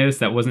first diagnosed,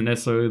 that wasn't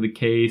necessarily the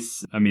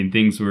case. I mean,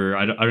 things were,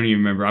 I don't even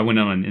remember. I went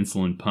on an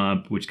insulin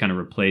pump, which kind of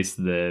replaced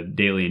the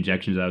daily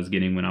injections I was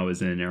getting when I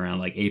was in around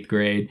like 8th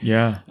grade.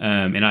 Yeah.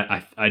 And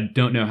I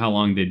don't know how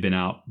long they'd been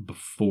out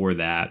before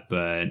that,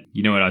 but,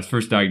 when I was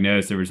first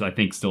diagnosed, there was, I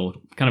think, still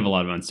kind of a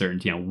lot of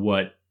uncertainty on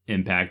what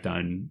impact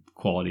on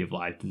quality of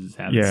life does this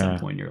have at some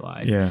point in your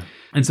life. Yeah.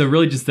 And so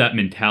really just that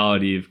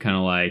mentality of kind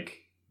of like,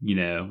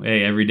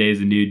 hey, every day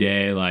is a new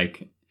day.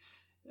 Like,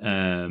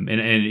 and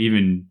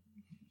even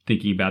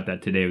thinking about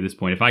that today at this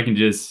point, if I can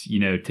just,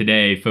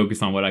 today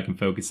focus on what I can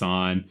focus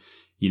on,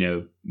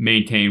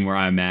 maintain where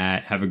I'm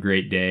at, have a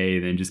great day,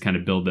 then just kind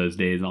of build those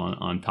days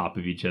on top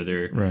of each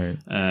other. Right.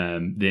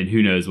 Then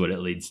who knows what it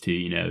leads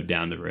to,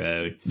 down the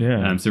road.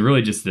 Yeah. So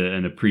really just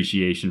an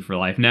appreciation for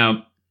life.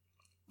 Now,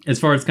 as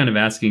far as kind of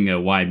asking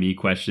a why me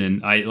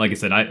question, like I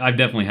said, I've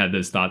definitely had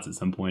those thoughts at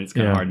some point. It's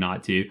kind of hard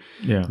not to.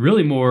 Yeah.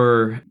 Really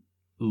more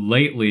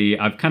lately,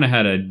 I've kind of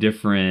had a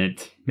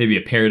different, maybe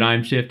a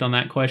paradigm shift on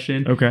that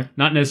question. Okay.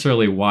 Not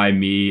necessarily why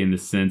me in the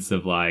sense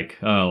of like,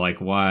 oh, like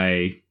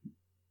why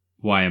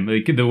am,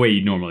 like the way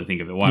you normally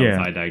think of it. Why was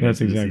I diagnosed?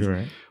 That's exactly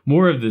right.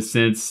 More of the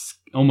sense,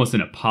 almost in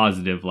a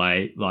positive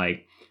light,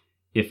 like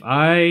if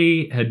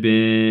I had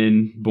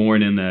been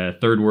born in a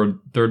third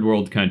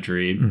world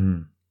country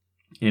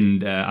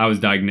and I was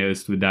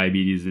diagnosed with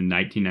diabetes in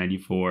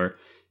 1994,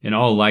 in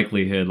all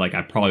likelihood, like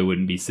I probably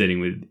wouldn't be sitting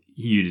with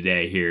you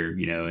today here,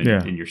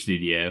 in your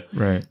studio.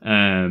 Right.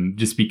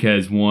 Just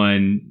because,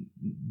 one,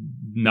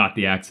 not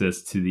the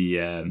access to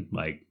the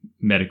like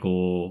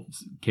medical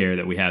care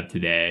that we have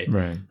today.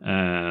 Right.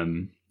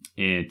 And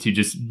to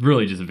just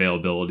really just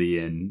availability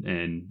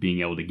and being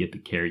able to get the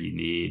care you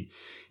need.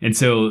 And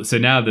so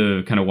now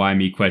the kind of why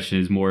me question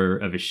is more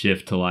of a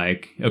shift to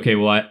like, okay,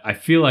 well, I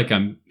feel like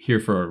I'm here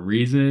for a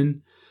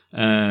reason.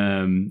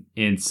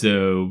 And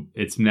so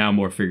it's now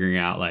more figuring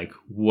out like,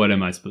 what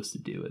am I supposed to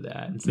do with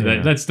that? And so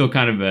Yeah. that's still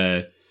kind of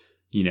a,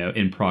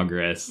 in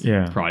progress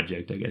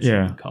project, I guess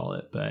you could call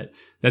it. But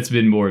that's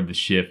been more of the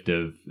shift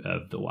of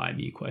the why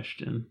me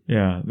question.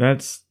 Yeah,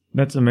 that's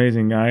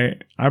amazing.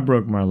 I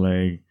broke my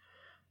leg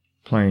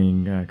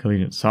playing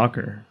collegiate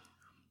soccer,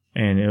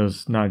 and it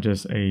was not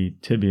just a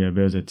tibia,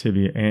 but it was a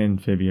tibia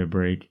and fibia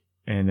break,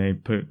 and they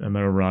put a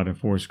metal rod and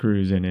 4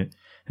 screws in it,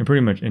 and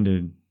pretty much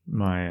ended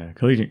my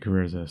collegiate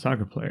career as a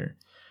soccer player.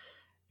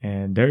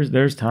 And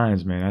there's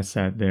times, man, I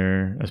sat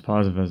there, as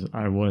positive as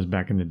I was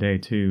back in the day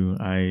too.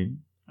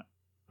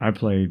 I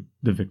played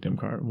the victim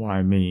card.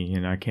 Why me?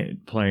 And I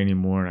can't play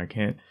anymore. And I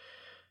can't.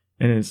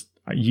 And it's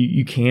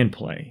you can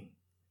play,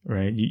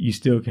 right? You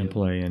still can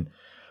play, and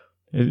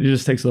it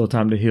just takes a little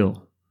time to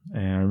heal.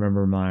 And I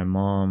remember my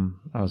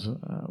mom. I was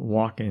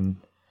walking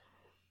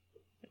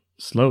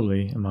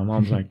slowly, and my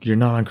mom's like, "You're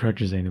not on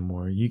crutches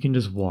anymore. You can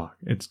just walk.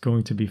 It's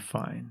going to be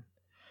fine."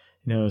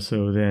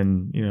 So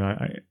then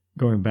I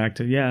going back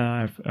to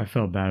I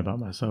felt bad about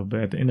myself, but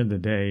at the end of the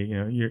day,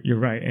 you're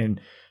right, and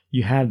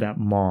you have that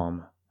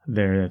mom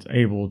there that's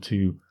able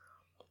to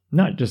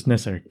not just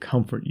necessarily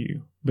comfort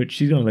you, but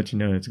she's going to let you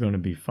know it's going to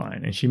be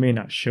fine. And she may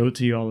not show it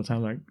to you all the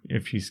time, like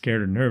if she's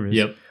scared or nervous.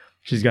 Yep.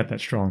 She's got that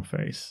strong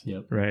face.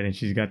 Yep. Right. And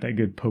she's got that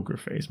good poker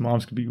face.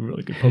 Moms could be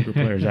really good poker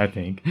players, I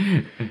think.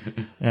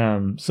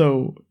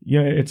 So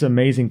it's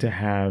amazing to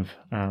have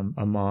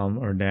a mom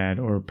or dad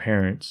or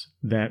parents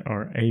that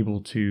are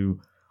able to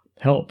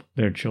help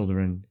their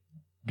children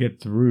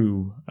get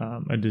through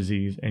a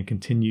disease and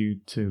continue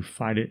to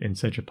fight it in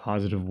such a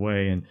positive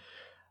way. And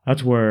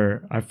that's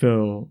where I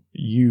feel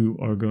you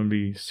are going to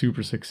be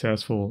super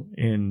successful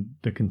in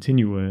the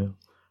continual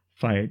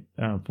fight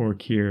for a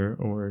cure,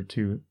 or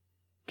to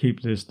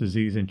keep this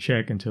disease in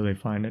check until they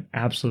find an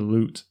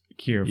absolute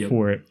cure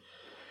for it.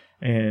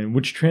 And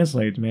which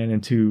translates, man,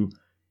 into,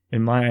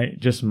 in my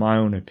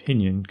own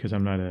opinion, because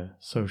I'm not a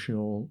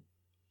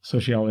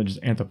sociologist,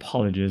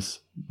 anthropologist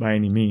by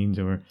any means,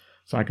 or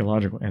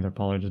psychological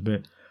anthropologist,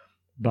 but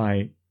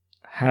by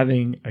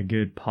having a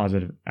good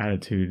positive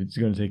attitude, it's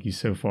going to take you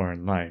so far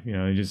in life.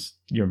 Just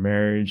your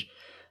marriage,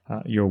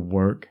 your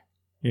work,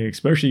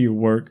 especially your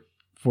work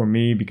for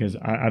me, because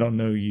I don't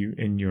know you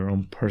in your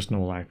own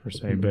personal life per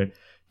se, but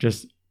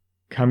just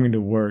coming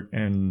to work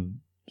and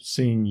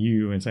seeing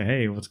you and say,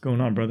 "Hey, what's going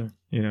on, brother?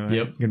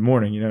 Good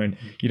morning." And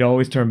you'd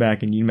always turn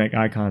back and you'd make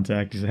eye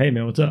contact. You say, "Hey,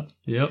 man, what's up?"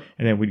 Yep.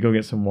 And then we'd go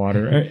get some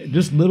water.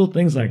 Just little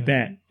things like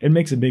that. It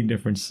makes a big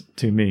difference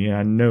to me, and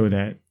I know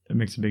that it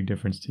makes a big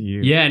difference to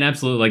you. Yeah, and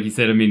absolutely, like you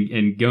said,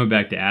 and going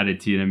back to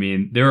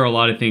attitude, there are a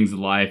lot of things in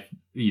life,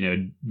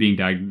 being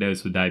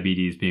diagnosed with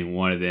diabetes being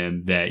one of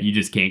them, that you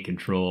just can't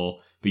control,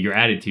 but your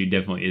attitude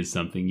definitely is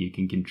something you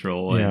can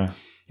control.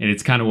 And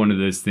it's kind of one of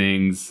those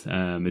things.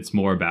 It's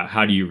more about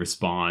how do you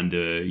respond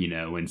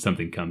to, when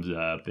something comes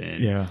up.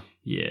 And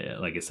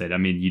like I said,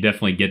 you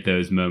definitely get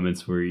those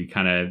moments where you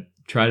kind of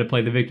try to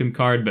play the victim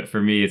card, but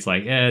for me, it's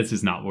like, it's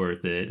just not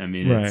worth it.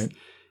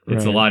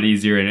 It's a lot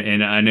easier.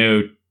 And I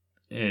know,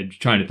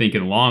 trying to think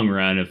in the long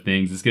run of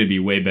things, it's going to be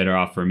way better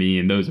off for me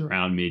and those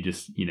around me,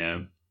 just,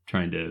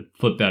 trying to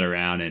flip that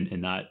around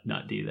and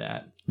not do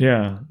that.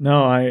 Yeah,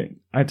 no, I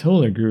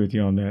totally agree with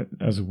you on that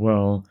as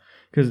well,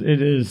 because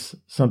it is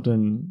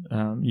something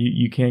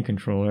you can't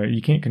control. Right?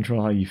 You can't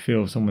control how you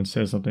feel if someone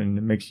says something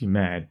that makes you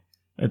mad.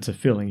 It's a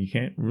feeling. You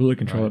can't really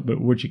control it,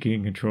 but what you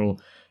can control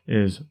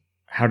is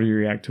how do you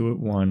react to it?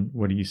 One,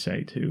 what do you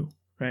say to,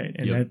 right?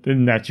 And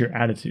then that's your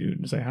attitude.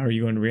 It's like, how are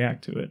you going to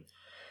react to it?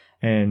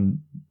 And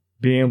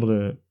being able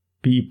to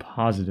be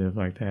positive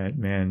like that,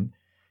 man,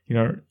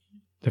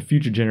 the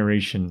future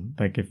generation,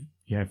 like if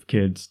you have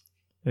kids,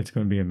 it's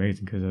going to be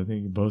amazing, because I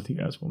think both of you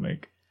guys will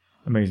make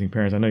amazing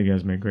parents. I know you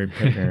guys make great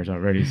parents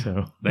already,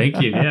 so. Thank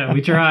you. Yeah,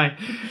 we try.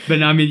 But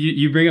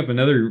you bring up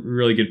another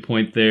really good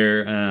point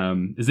there,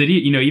 is that,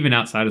 even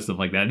outside of stuff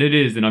like that, it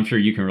is, and I'm sure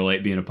you can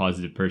relate being a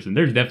positive person,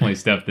 there's definitely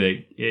stuff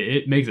that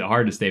it makes it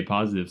hard to stay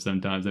positive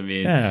sometimes.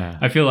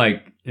 I feel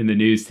like in the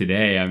news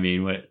today,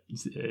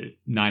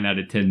 9 out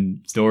of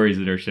 10 stories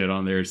that are showed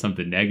on there is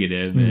something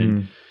negative.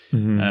 And,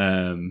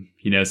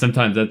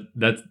 sometimes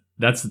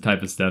that's the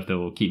type of stuff that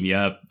will keep me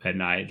up at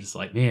night. Just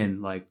like,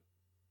 man, like,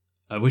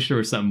 I wish there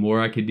was something more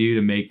I could do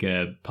to make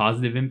a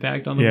positive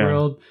impact on the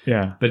world.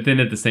 Yeah. But then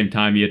at the same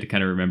time, you have to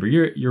kind of remember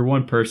you're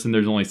one person.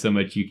 There's only so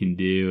much you can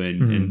do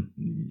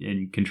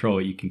and control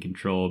what you can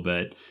control.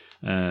 But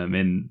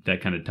and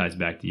that kind of ties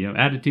back to,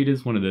 attitude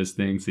is one of those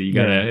things. So you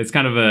gotta, it's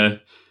kind of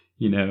a,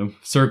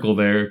 circle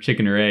there,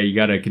 chicken or egg. You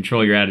got to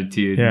control your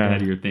attitude and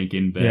how you're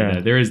thinking.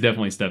 But there is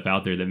definitely stuff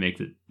out there that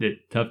makes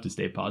it tough to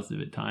stay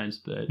positive at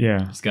times. But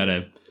just got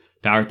to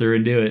power through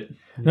and do it.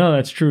 No,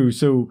 that's true.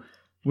 So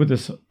with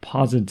this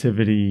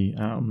positivity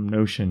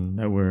notion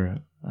that we're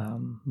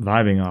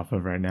vibing off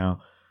of right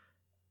now,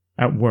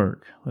 at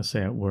work, let's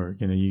say at work,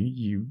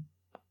 you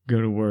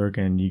go to work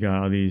and you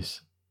got all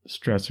these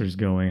stressors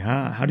going.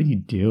 How do you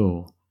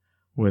deal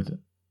with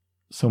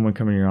someone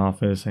coming to your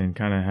office and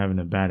kind of having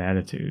a bad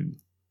attitude,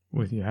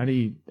 with you? How do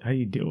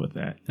you deal with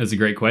that? That's a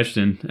great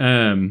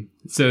question.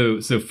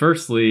 So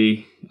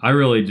firstly, I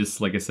really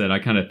just, like I said, I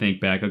kind of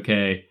think back,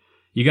 okay,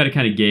 you got to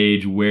kind of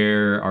gauge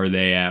where are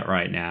they at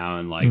right now,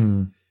 and like,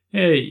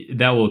 hey,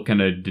 that will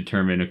kind of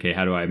determine, okay,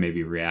 how do I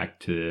maybe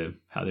react to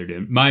how they're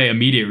doing? My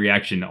immediate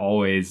reaction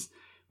always,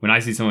 when I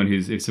see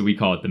someone so we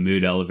call it the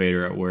mood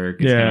elevator at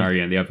work, it's kind of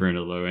already on the upper end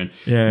or lower end.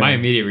 Yeah. My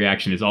immediate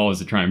reaction is always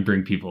to try and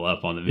bring people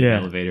up on the mood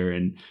elevator.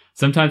 And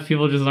sometimes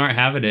people just aren't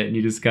having it, and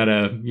you just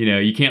gotta,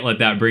 you can't let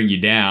that bring you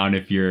down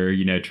if you're,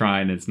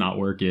 trying and it's not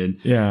working.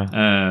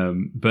 Yeah.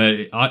 But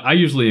I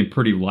usually am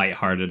pretty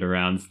lighthearted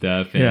around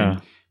stuff.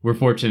 And we're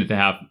fortunate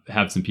to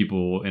have some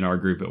people in our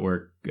group at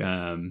work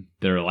that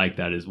are like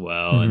that as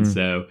well. Mm-hmm. And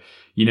so,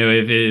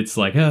 if it's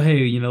like, oh,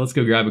 hey, let's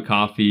go grab a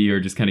coffee, or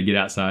just kind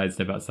of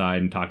step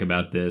outside and talk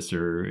about this,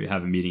 or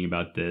have a meeting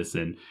about this,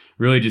 and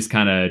really just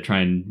kind of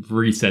try and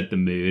reset the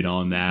mood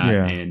on that,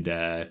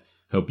 and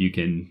hope you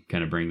can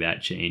kind of bring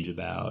that change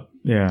about.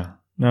 Yeah.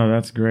 No,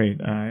 that's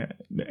great.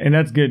 And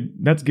that's good.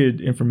 That's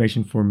good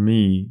information for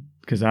me,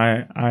 because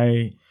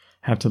I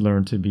have to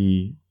learn to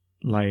be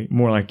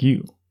more like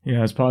you.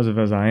 As positive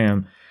as I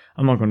am,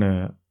 I'm not going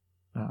to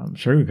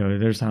sugarcoat it.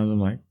 There's times I'm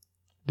like,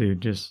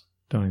 dude, just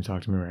don't even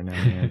talk to me right now,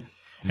 man.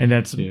 And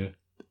that's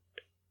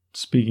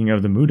speaking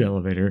of the mood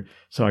elevator.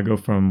 So I go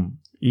from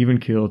even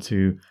keel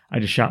to I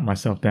just shot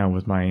myself down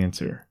with my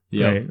answer.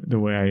 Right? The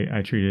way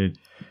I treated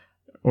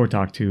or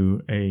talked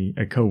to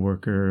a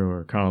coworker or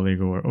a colleague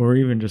or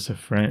even just a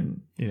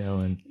friend,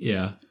 and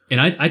And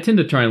I tend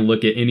to try and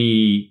look at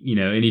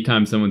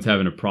anytime someone's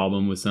having a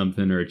problem with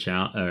something or a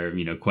challenge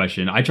or,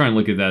 question, I try and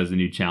look at that as a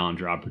new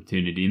challenge or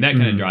opportunity. And that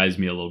kind of drives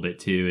me a little bit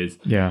too,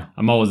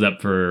 I'm always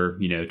up for,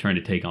 trying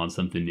to take on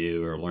something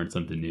new or learn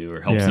something new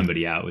or help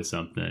somebody out with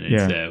something.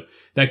 And so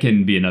that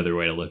can be another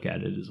way to look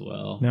at it as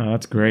well. No,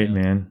 that's great,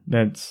 man.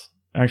 That's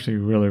actually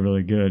really,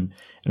 really good.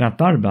 And I've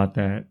thought about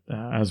that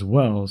as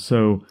well.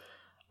 So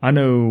I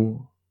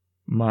know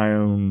my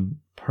own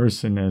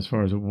person as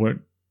far as what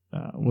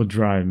will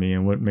drive me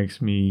and what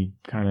makes me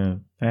kind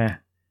of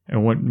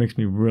and what makes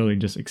me really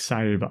just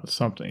excited about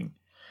something.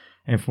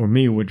 And for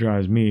me, what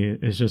drives me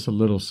is just a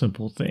little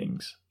simple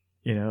things,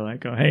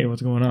 like, oh, hey,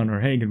 what's going on? Or,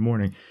 hey, good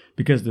morning.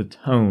 Because the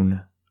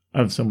tone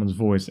of someone's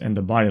voice and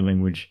the body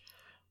language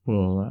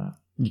will,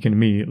 you can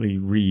immediately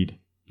read,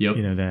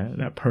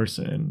 that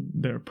person,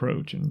 their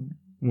approach, and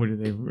what do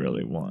they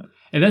really want.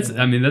 And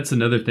that's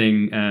another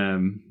thing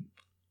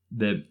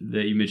that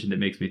you mentioned that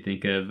makes me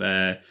think of,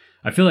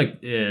 I feel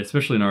like,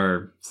 especially in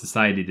our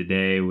society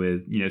today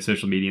with,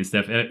 social media and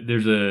stuff,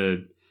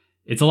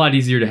 it's a lot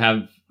easier to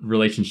have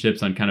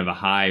relationships on kind of a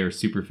high or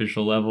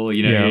superficial level.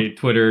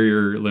 Twitter,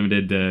 you're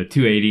limited to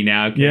 280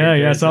 now.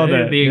 I saw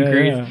that. The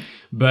increase.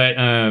 But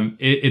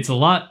it's a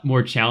lot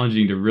more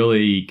challenging to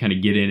really kind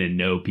of get in and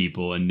know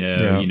people and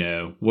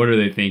know, what are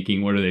they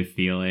thinking? What are they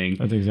feeling?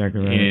 That's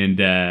exactly right. And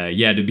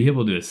to be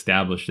able to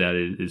establish that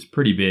is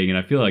pretty big. And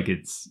I feel like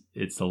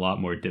it's a lot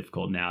more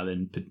difficult now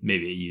than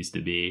maybe it used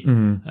to be,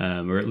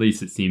 or at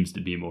least it seems to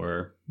be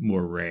more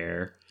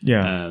rare.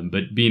 Yeah.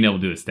 But being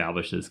able to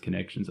establish those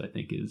connections, I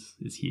think, is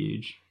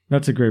huge.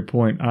 That's a great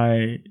point.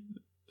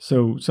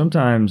 So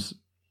sometimes,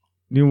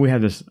 we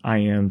have this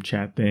IM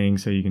chat thing,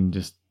 so you can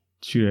just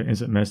shoot an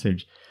instant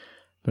message.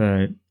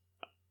 But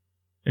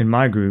in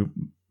my group,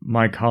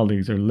 my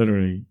colleagues are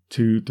literally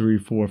 2, 3,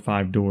 4,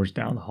 5 doors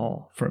down the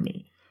hall from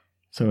me.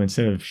 So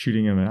instead of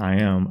shooting them an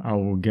IM, I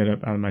will get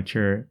up out of my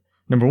chair.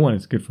 Number one,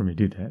 it's good for me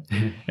to do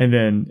that. And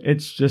then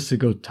it's just to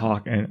go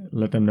talk and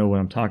let them know what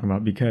I'm talking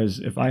about. Because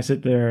if I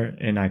sit there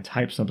and I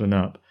type something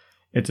up,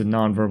 it's a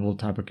nonverbal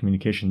type of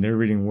communication. They're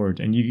reading words.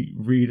 And you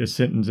read a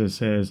sentence that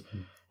says,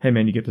 hey,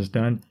 man, you get this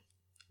done?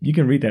 You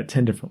can read that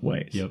 10 different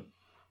ways. Yep.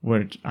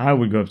 Which I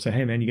would go up and say,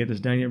 hey, man, you get this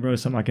done yet, bro?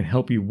 Something I can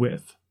help you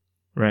with,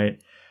 right?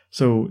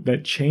 So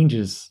that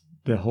changes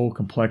the whole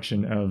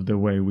complexion of the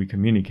way we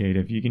communicate.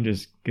 If you can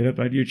just get up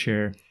out of your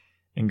chair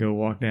and go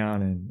walk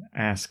down and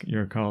ask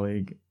your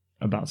colleague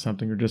about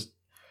something, or just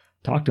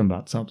talk to them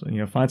about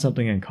something, find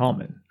something in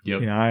common.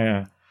 Yep.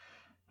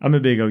 I'm a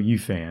big OU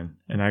fan,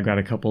 and I've got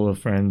a couple of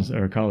friends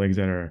or colleagues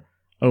that are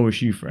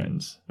OSU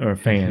friends or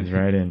fans,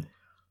 right? And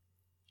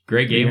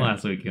great game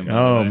last week.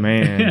 Oh,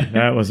 man.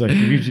 That was a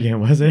huge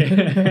game, wasn't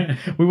it?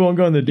 We won't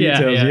go into the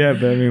details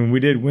yet, but we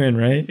did win,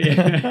 right?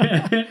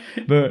 Yeah.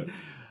 But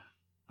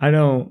I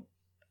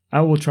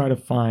will try to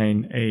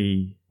find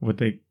what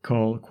they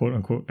call, quote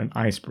unquote, an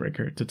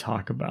icebreaker to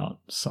talk about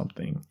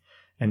something.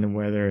 And then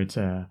whether it's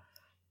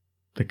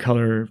the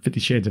color 50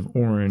 Shades of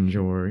Orange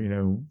or,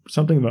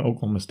 something about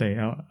Oklahoma State,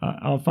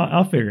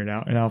 I'll figure it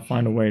out, and I'll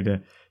find a way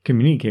to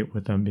communicate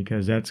with them,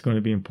 because that's going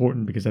to be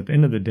important. Because at the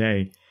end of the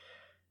day,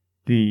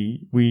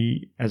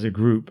 we as a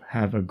group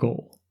have a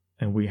goal,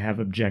 and we have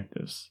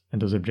objectives,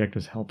 and those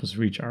objectives help us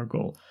reach our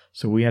goal.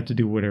 So we have to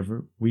do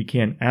whatever we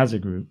can as a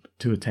group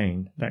to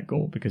attain that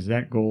goal, because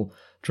that goal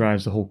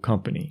drives the whole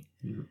company.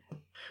 Mm-hmm.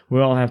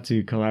 We all have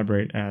to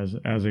collaborate as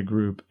a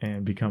group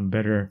and become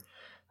better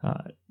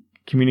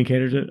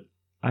communicators.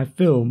 I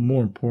feel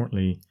more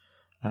importantly,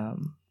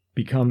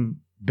 become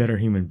better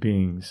human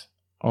beings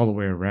all the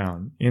way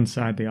around,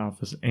 inside the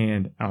office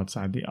and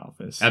outside the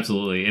office.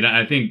 Absolutely. And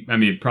I think, I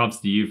mean, props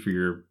to you for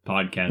your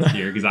podcast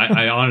here, because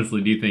I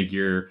honestly do think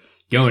you're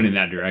going in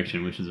that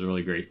direction, which is a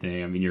really great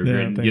thing. I mean, you're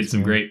going to get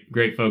some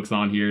great folks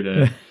on here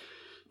to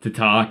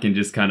talk and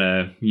just kind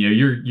of, you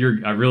know,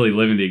 you're really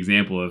living the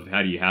example of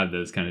how do you have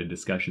those kind of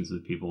discussions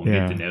with people and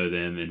get to know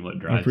them and what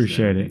drives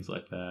them and things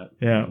like that.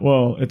 Yeah.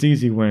 Well, it's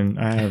easy when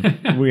I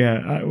have, we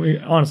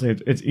honestly,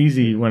 it's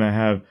easy when I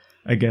have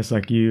a guest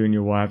like you and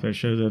your wife that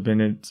shows up,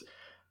 and it's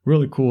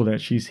really cool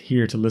that she's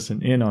here to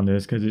listen in on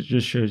this, because it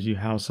just shows you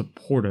how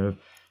supportive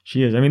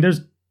she is. I mean, there's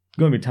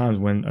going to be times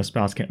when a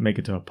spouse can't make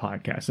it to a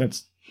podcast.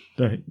 That's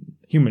the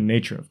human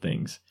nature of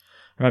things.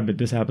 Right, but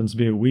this happens to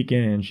be a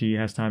weekend and she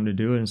has time to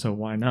do it, and so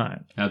why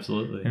not?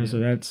 Absolutely. And so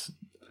that's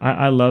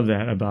I love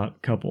that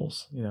about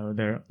couples. You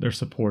know, they're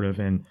supportive,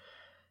 and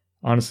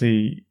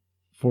honestly,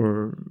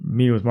 for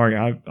me with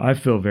Margie, I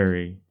feel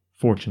very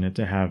fortunate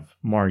to have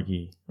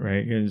Margie.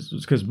 Right,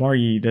 because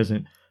Margie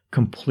doesn't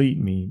complete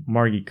me.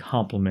 Margie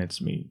complements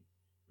me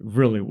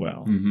really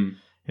well. Mm-hmm.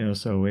 You know,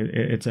 so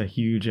it's a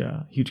huge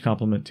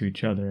compliment to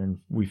each other, and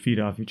we feed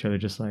off each other,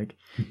 just like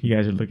you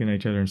guys are looking at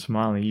each other and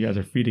smiling. You guys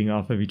are feeding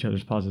off of each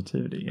other's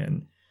positivity,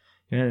 and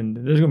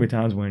there's gonna be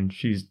times when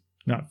she's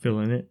not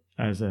feeling it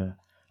as a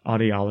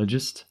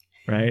audiologist,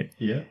 right?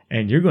 Yeah.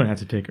 And you're gonna have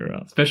to pick her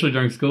up, especially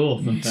during school.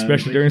 Sometimes.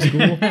 Especially during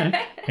school.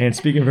 And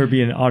speaking of her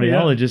being an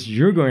audiologist,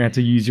 you're going to have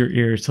to use your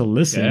ears to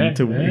listen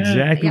to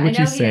exactly what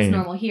she's saying. I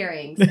know he has normal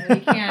hearing, so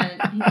he can't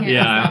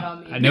that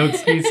on me. No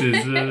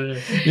excuses.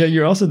 Yeah,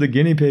 you're also the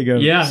guinea pig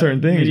of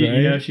certain things, right?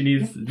 You know, she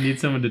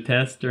needs someone to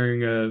test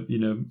during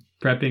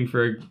prepping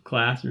for a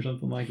class or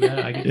something like that.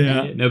 I can see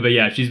it. No, but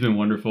yeah, she's been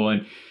wonderful,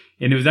 and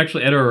it was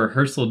actually at a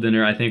rehearsal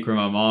dinner, I think, where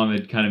my mom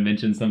had kind of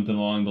mentioned something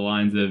along the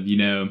lines of, you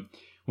know,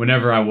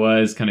 whenever I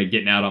was kind of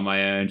getting out on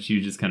my own, she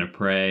would just kind of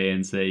pray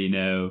and say, you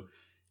know,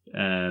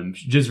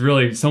 just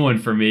really someone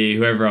for me,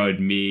 whoever I would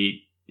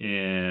meet,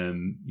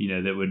 you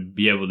know, that would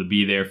be able to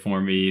be there for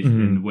me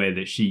in the way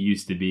that she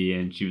used to be.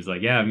 And she was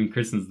like, yeah, I mean,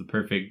 Kristen's the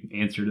perfect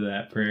answer to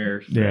that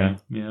prayer. So,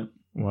 yeah.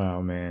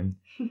 Wow, man.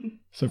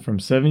 So from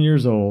 7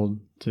 years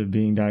old to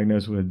being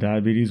diagnosed with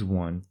diabetes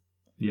 1.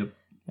 Yep.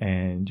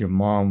 And your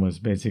mom was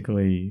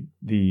basically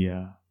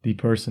the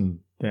person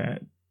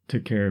that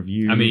took care of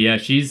you. I mean, yeah,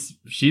 she's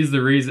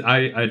the reason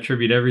I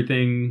attribute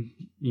everything,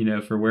 you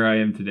know, for where I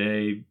am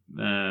today,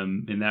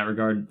 in that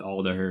regard,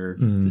 all to her.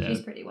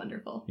 She's pretty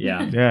wonderful.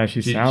 Yeah. Yeah,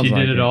 she sounds like it.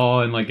 She did it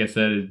all, and like I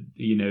said,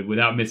 you know,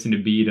 without missing a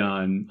beat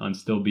on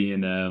still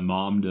being a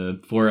mom to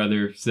 4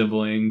 other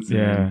siblings.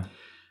 Yeah.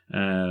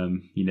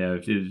 And, you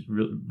know, it's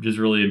just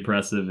really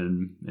impressive,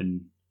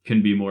 and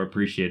couldn't be more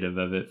appreciative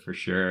of it for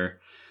sure.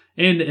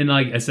 And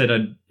like I said,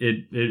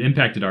 it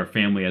impacted our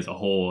family as a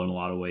whole in a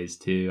lot of ways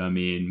too. I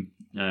mean,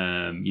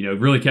 you know, it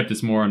really kept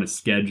us more on a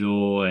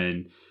schedule,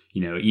 and,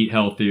 you know, eat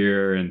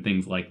healthier and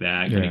things like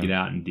that, kind of get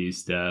out and do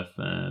stuff.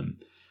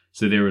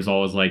 So there was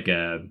always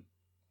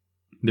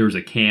there was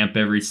a camp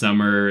every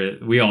summer.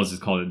 We always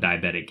just called it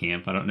diabetic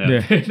camp. I don't know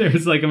if there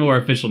was like a more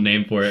official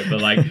name for it, but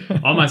like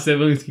all my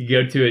siblings could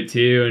go to it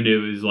too. And it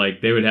was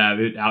like, they would have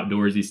it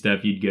outdoorsy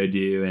stuff you'd go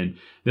do, and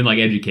then like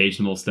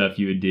educational stuff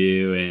you would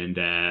do.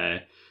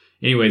 And,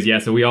 anyways, yeah,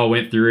 so we all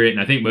went through it,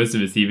 and I think most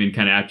of us, even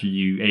kind of after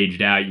you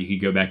aged out, you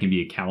could go back and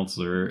be a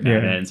counselor at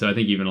it. And so I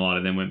think even a lot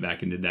of them went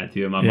back and did that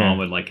too. And my mom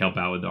would like help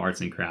out with the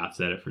arts and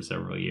crafts at it for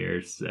several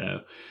years.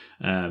 So,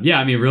 yeah,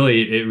 I mean, we've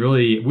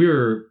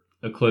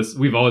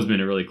always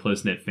been a really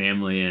close-knit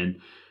family, and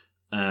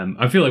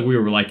I feel like we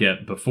were like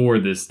it before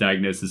this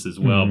diagnosis as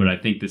well, but I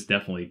think this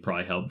definitely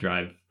probably helped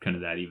drive kind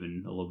of that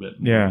even a little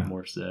bit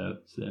more so.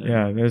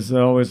 Yeah, there's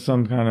always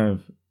some kind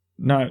of,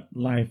 not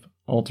life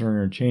altering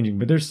or changing,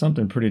 but there's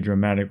something pretty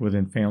dramatic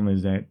within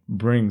families that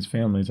brings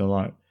families a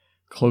lot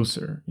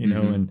closer, you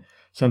know, and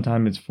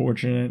sometimes it's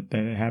fortunate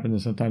that it happens,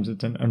 and sometimes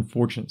it's an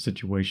unfortunate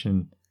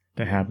situation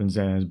that happens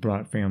that has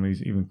brought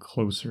families even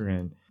closer.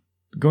 And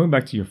going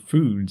back to your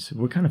foods,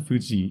 what kind of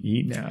foods do you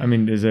eat now? I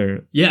mean, is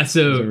there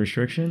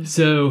restrictions?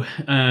 So,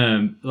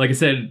 like I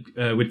said,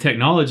 with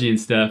technology and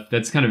stuff,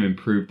 that's kind of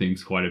improved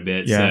things quite a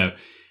bit. Yeah.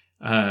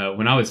 So,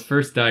 when I was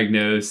first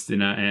diagnosed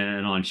and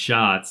on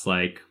shots,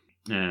 like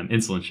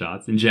insulin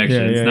shots,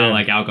 injections, not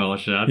like alcohol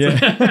shots.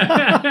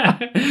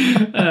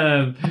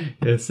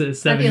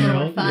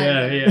 7-year-old.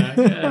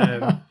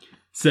 Yeah.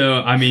 So,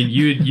 I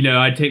mean,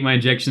 I'd take my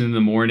injection in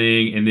the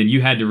morning, and then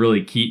you had to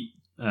really keep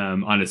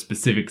on a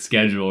specific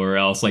schedule, or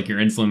else like your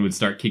insulin would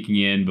start kicking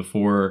in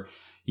before,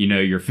 you know,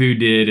 your food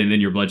did, and then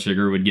your blood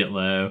sugar would get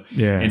low.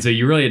 Yeah. And so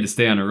you really had to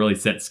stay on a really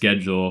set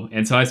schedule.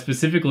 And so I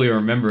specifically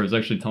remember, I was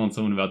actually telling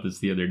someone about this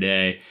the other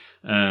day.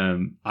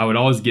 I would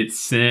always get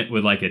sent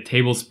with like a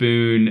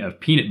tablespoon of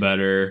peanut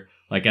butter,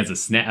 like as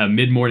a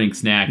mid-morning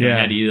snack. And I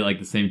had to eat it like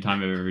the same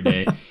time of every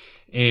day.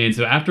 And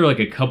so after like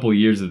a couple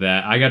years of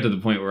that, I got to the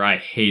point where I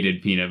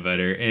hated peanut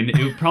butter. And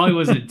it probably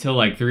wasn't until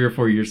like 3 or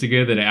 4 years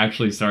ago that I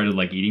actually started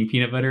like eating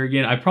peanut butter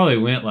again. I probably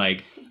went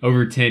like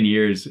over 10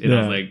 years, and I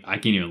was like, I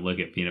can't even look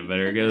at peanut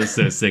butter because I was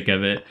so sick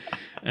of it.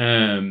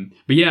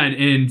 But yeah,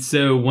 and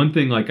so one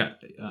thing like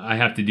I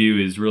have to do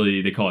is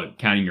really, they call it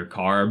counting your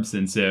carbs.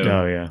 And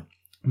so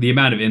the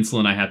amount of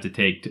insulin I have to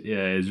take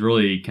is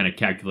really kind of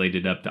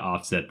calculated up to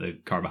offset the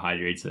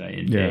carbohydrates that I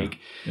intake.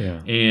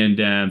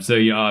 And so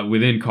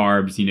within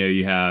carbs,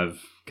 you have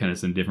kind of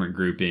some different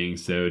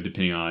groupings. So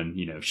depending on,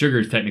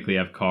 sugars technically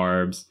have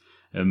carbs,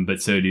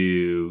 but so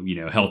do,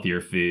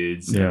 healthier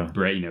foods,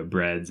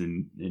 breads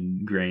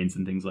and grains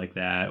and things like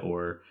that,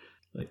 or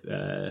like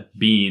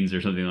beans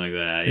or something like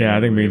that.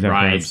 I think beans have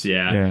rice.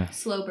 carbs.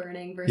 Slow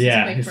burning versus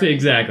quick burning.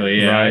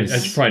 Exactly. Yeah, I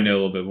Rice. should probably know a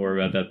little bit more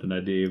about that than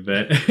I do,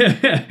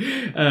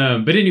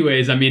 but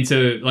anyways, I mean,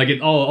 so like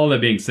all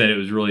that being said, it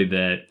was really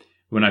that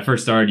when I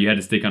first started, you had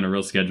to stick on a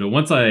real schedule.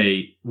 Once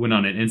I went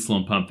on an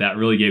insulin pump, that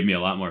really gave me a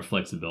lot more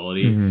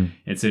flexibility.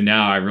 And so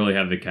now I really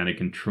have the kind of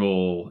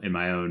control in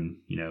my own,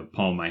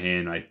 palm of my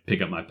hand. I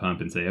pick up my pump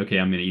and say, okay,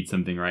 I'm going to eat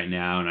something right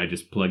now. And I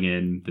just plug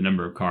in the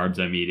number of carbs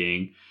I'm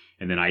eating.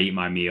 And then I eat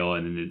my meal,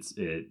 and then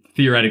it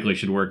theoretically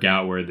should work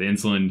out where the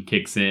insulin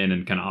kicks in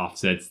and kind of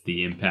offsets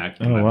the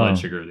impact of my blood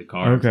sugar of the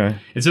carbs. Okay.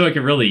 And so I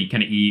can really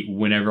kind of eat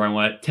whenever I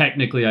want.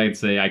 Technically, I'd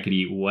say I could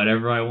eat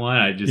whatever I want.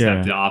 I just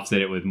have to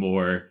offset it with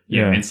more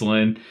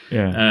insulin.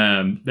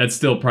 That's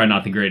still probably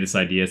not the greatest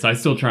idea. So I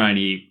still try and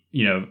eat,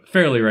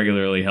 fairly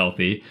regularly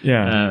healthy.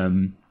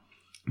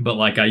 But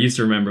like I used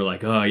to remember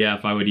like, oh yeah,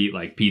 if I would eat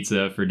like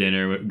pizza for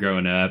dinner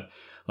growing up,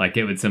 like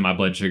it would send my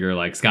blood sugar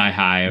like sky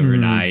high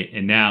overnight.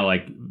 And now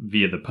like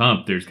via the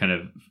pump, there's kind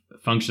of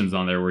functions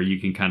on there where you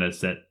can kind of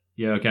set,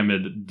 okay, I'm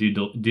going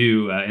to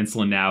do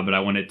insulin now, but I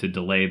want it to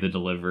delay the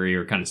delivery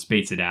or kind of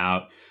space it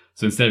out.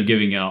 So instead of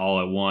giving it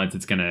all at once,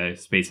 it's going to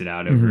space it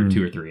out over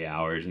 2 or 3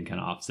 hours and kind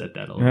of offset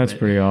that a little bit. That's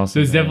pretty awesome. So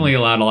it's definitely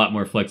allowed a lot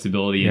more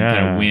flexibility and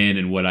kind of when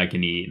and what I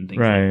can eat and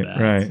things like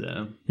that. Right.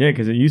 So. Yeah,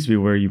 because it used to be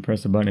where you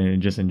press a button and it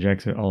just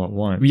injects it all at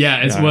once.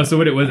 So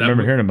what it was, I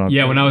remember hearing about that.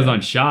 Yeah, when I was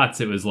on shots,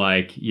 it was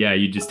like,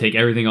 you just take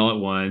everything all at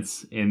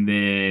once. And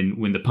then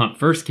when the pump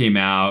first came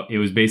out, it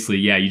was basically,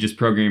 you just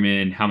program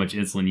in how much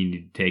insulin you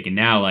need to take. And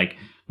now, like,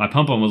 my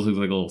pump almost looks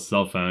like a little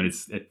cell phone.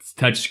 It's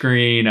touch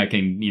screen. I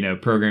can,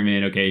 program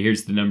in, okay,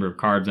 here's the number of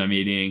carbs I'm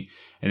eating.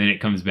 And then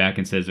it comes back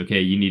and says, okay,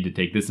 you need to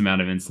take this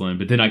amount of insulin.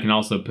 But then I can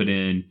also put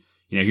in,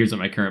 here's what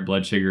my current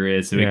blood sugar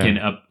is. So it can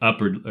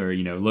up or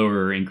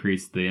lower or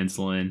increase the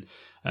insulin,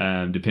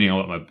 depending on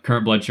what my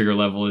current blood sugar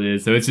level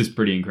is. So it's just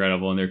pretty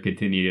incredible. And they're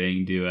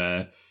continuing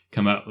to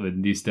come up with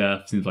new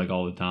stuff, seems like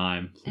all the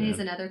time. So. And it's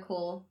another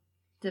cool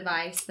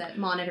device that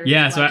monitors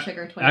blood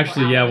sugar 24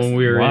 actually, hours. when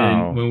we were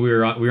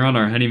we were on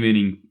our honeymoon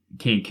in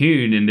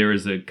Cancun, and there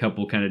was a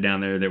couple kind of down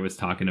there that was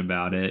talking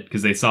about it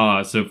because they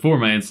saw. So for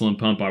my insulin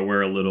pump, I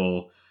wear a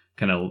little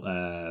kind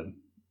of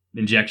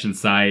injection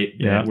site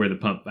where the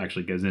pump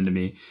actually goes into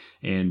me,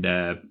 and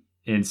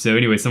so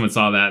anyway, someone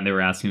saw that and they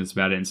were asking us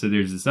about it. And so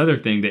there's this other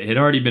thing that had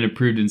already been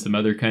approved in some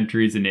other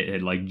countries, and it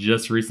had like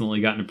just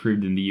recently gotten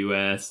approved in the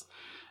U.S.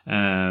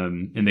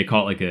 And they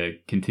call it like a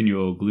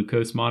continual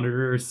glucose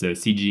monitor, so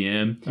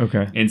CGM.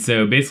 Okay. And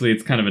so basically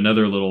it's kind of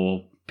another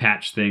little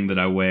patch thing that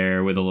I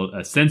wear with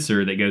a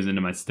sensor that goes into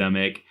my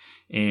stomach.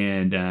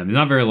 And it's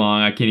not very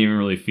long. I can't even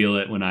really feel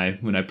it when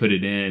I put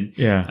it in.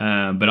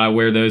 But I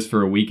wear those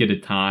for a week at a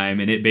time,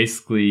 and it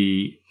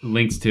basically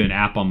links to an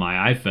app on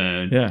my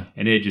iPhone.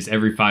 And it just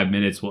every 5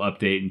 minutes will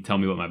update and tell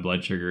me what my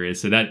blood sugar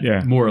is. So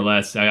that more or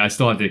less, I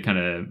still have to kind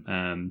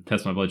of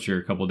test my blood sugar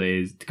a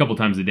couple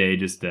times a day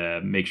just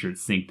to make sure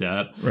it's synced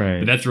up.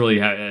 But that's really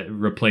how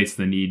replace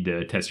the need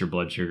to test your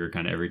blood sugar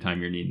kind of every time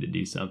you're needing to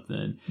do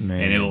something.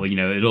 And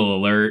it'll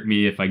alert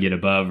me if I get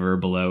above or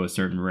below a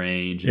certain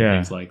range and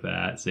things like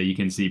that. So you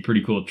can see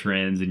pretty cool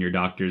trends, and your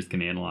doctors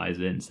can analyze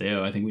it and say,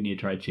 oh, I think we need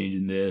to try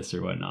changing this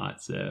or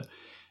whatnot. So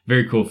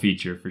very cool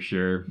feature for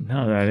sure.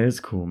 No, that is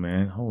cool,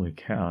 man. Holy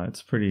cow.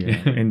 It's pretty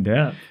in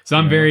depth. So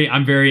I'm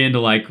very into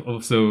like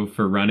also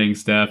for running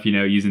stuff,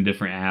 using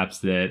different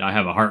apps that I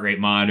have a heart rate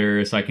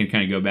monitor so I can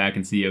kind of go back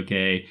and see,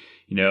 okay,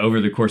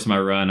 over the course of my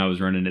run, I was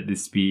running at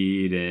this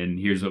speed and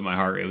here's what my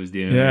heart rate was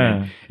doing.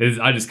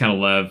 I just kind of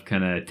love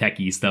kind of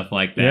techie stuff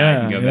like that.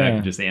 I can go back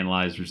and just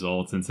analyze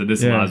results. And so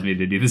this allows me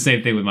to do the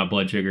same thing with my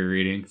blood sugar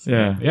readings.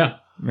 So,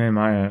 Man,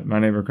 my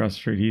neighbor across the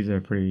street, he's a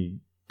pretty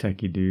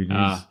techie dude.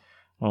 He's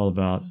all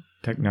about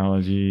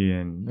technology,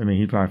 and I mean,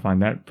 he'd probably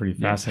find that pretty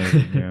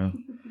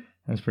fascinating.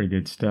 That's pretty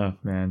good stuff,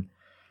 man.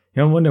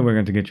 One day we're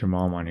going to get your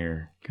mom on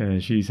here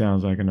because she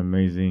sounds like an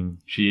amazing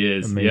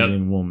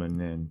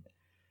woman,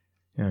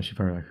 and she's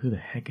probably like, "Who the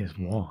heck is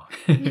Juan?"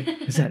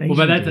 Is that well,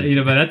 by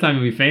that time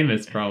we'll be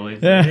famous, probably.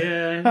 So,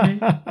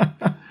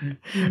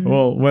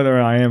 Well,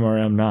 whether I am or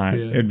am not,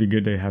 it'd be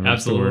good to have her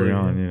story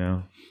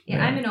on.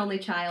 I'm an only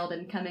child,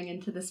 and coming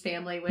into this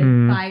family with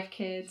 5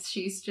 kids,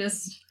 she's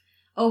just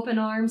open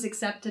arms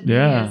accepted me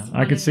as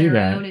one I could of see their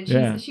that. own,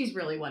 and she's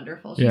really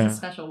wonderful. She's a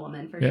special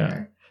woman for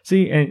sure.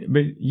 See,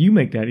 but you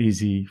make that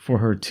easy for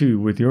her too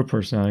with your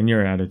personality and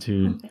your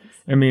attitude.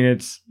 I mean,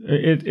 it's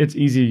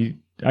easy.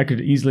 I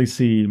could easily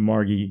see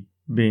Margie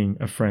being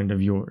a friend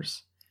of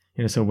yours.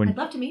 So when I'd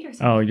love to meet her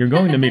sometime. Oh, you're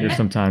going to meet her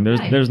sometime.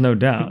 There's no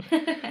doubt.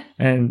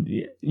 And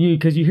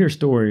because you hear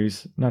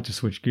stories, not to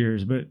switch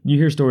gears, but you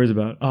hear stories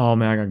about, oh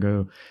man, I gotta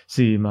go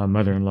see my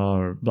mother-in-law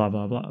or blah,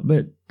 blah, blah.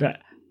 But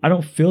I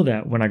don't feel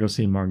that when I go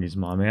see Margie's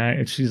mom.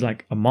 And she's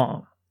like a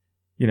mom,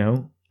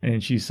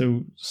 and she's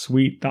so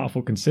sweet,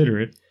 thoughtful,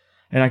 considerate.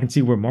 And I can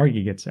see where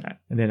Margie gets at.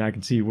 And then I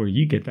can see where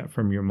you get that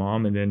from your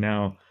mom. And then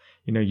now,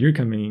 you're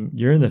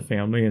in the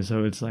family. And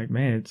so it's like,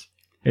 man,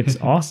 it's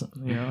awesome.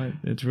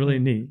 It's really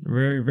neat.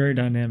 Very, very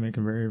dynamic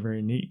and very,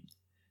 very neat.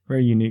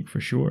 Very unique for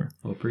sure.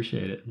 Well,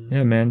 appreciate it.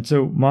 Yeah, man.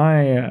 So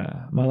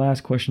my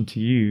last question to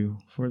you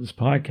for this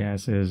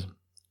podcast is,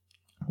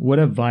 what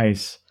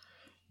advice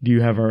do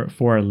you have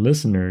for our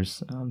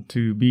listeners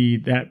to be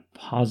that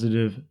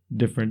positive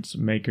difference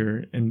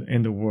maker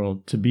in the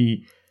world, to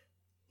be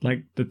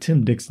like the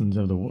Tim Dixons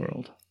of the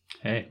world?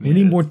 Hey, we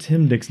need more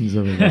Tim Dixons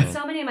of the world.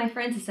 So many of my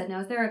friends have said,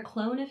 now, is there a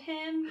clone of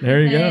him?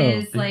 There you go.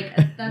 It's like,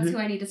 that's who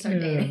I need to start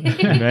dating.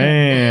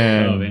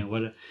 Man. Oh, man.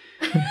 What a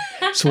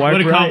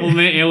Swipe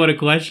compliment and what a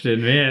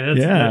question, man.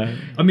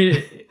 I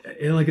mean,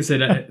 like I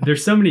said,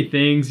 there's so many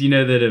things,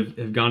 that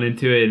have gone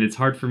into it. And it's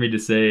hard for me to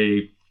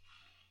say,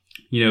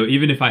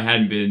 even if I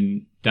hadn't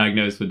been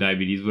diagnosed with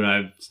diabetes, would I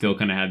have still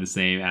kind of had the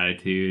same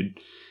attitude?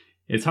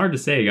 It's hard to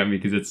say,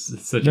 because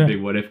it's such a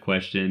big what if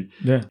question.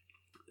 Yeah.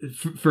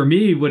 For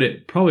me, what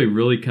it probably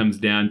really comes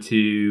down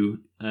to,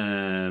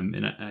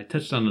 and I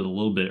touched on it a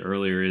little bit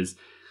earlier, is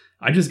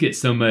I just get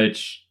so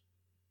much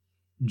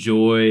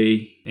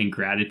joy and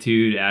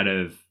gratitude out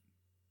of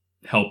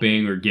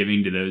helping or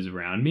giving to those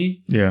around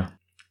me. Yeah.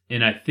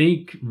 And I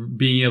think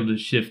being able to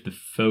shift the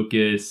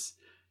focus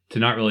to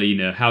not really,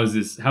 how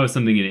is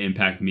something going to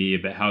impact me,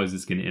 but how is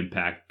this going to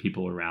impact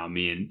people around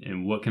me,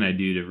 and what can I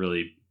do to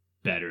really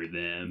better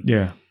them?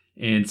 Yeah.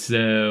 And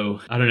so,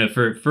 I don't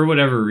know, for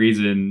whatever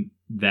reason,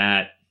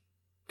 that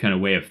kind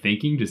of way of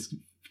thinking just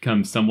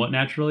comes somewhat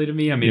naturally to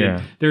me. I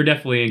mean, there are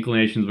definitely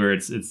inclinations where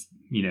it's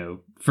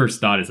first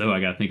thought is, oh,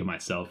 I got to think of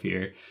myself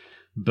here.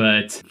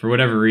 But for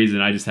whatever reason,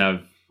 I just have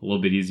a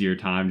little bit easier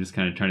time just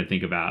kind of trying to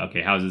think about,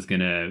 okay, how is this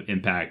going to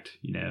impact,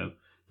 the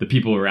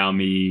people around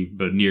me,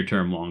 but near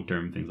term, long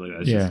term, things like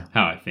that. That's just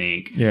how I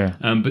think. Yeah.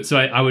 But so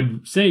I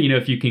would say,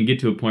 if you can get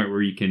to a point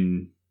where you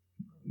can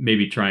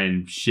maybe try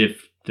and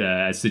shift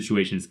as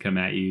situations come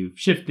at you,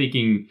 shift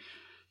thinking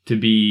to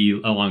be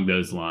along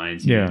those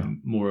lines,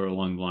 more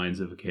along the lines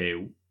of, okay,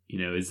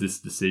 is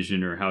this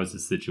decision or how is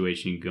this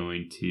situation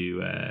going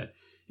to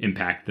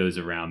impact those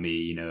around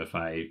me, if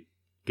I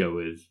go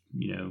with,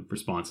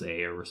 response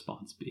A or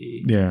response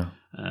B. Yeah.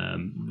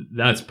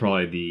 That's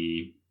probably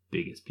the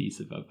biggest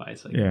piece of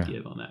advice I can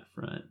give on that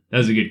front. That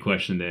was a good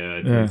question, though.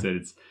 I think that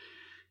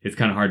it's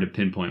kind of hard to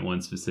pinpoint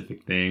one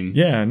specific thing.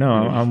 Yeah, no,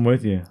 I'm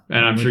with you.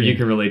 And I'm sure you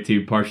can relate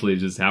to partially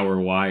just how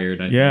we're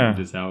wired. I think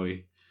just how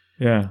we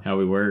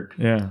work.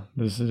 Yeah.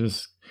 This is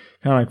just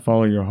kind of like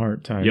follow your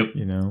heart type, Yep.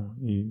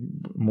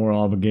 More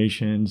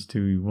obligations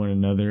to one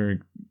another.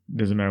 It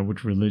doesn't matter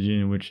which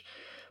religion, which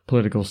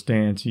political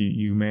stance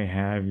you may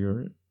have,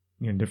 your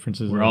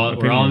differences. We're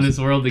all in this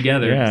world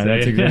together. Yeah,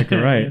 that's exactly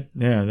right.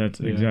 Yeah, that's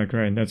exactly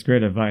right. And that's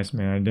great advice,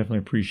 man. I definitely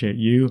appreciate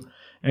you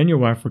and your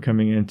wife for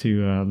coming in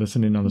to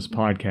listening on this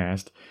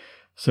podcast.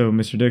 So,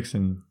 Mr.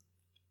 Dixon,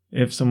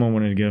 if someone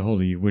wanted to get a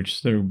hold of you,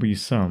 which there would be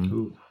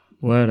some,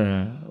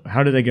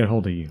 how do they get a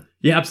hold of you?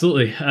 Yeah,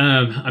 absolutely.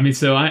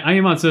 So I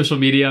am on social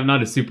media. I'm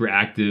not a super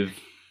active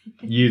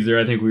user.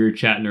 I think we were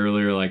chatting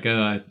earlier, like,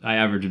 I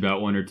average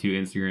about 1 or 2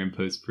 Instagram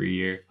posts per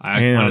year.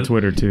 And on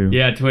Twitter too.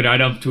 Yeah, Twitter. I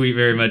don't tweet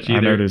very much either.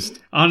 I noticed.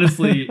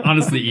 Honestly,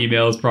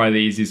 email is probably the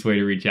easiest way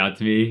to reach out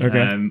to me. Okay.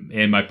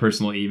 And my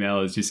personal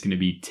email is just going to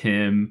be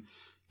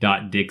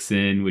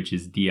tim.dixon, which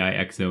is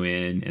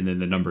DIXON, and then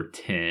the number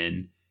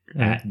 10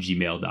 at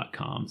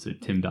gmail.com. So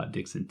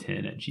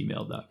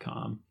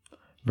tim.dixon10@gmail.com.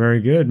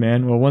 Very good,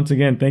 man. Well, once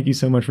again, thank you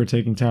so much for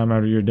taking time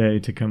out of your day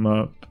to come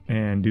up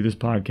and do this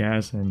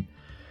podcast. And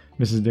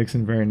Mrs.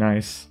 Dixon, very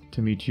nice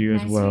to meet you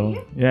as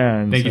well. Yeah.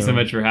 And thank you so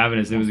much for having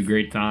us. It was a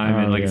great time.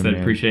 And like I said,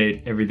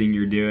 appreciate everything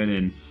you're doing,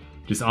 and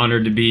just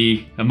honored to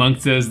be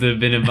amongst those that have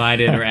been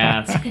invited or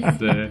asked.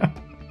 It's a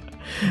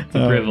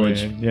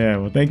privilege. Man. Yeah.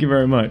 Well, thank you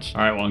very much.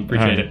 All right, Wong.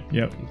 Appreciate it.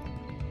 Yep.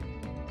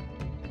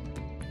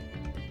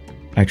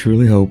 I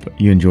truly hope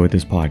you enjoyed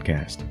this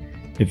podcast.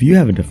 If you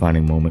have a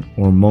defining moment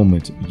or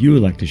moments you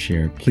would like to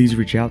share, please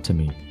reach out to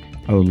me.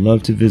 I would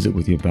love to visit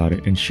with you about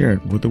it and share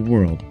it with the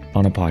world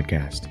on a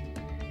podcast.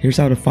 Here's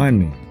how to find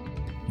me.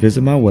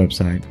 Visit my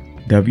website,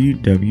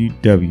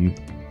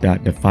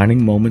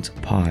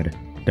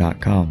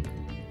 www.definingmomentspod.com.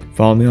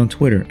 Follow me on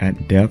Twitter at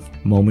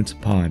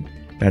DefMomentsPod.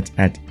 That's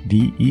at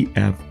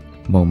DEF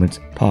Moments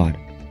Pod.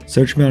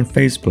 Search me on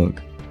Facebook,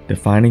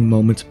 Defining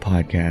Moments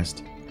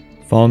Podcast.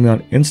 Follow me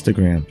on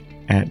Instagram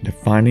at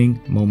Defining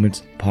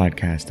Moments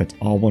Podcast. That's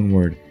all one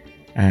word,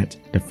 at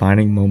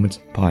Defining Moments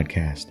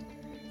Podcast.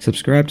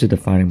 Subscribe to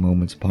Defining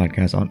Moments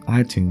Podcast on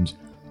iTunes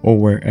or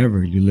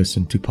wherever you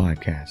listen to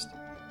podcasts.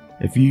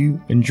 If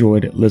you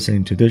enjoyed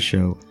listening to this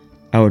show,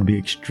 I would be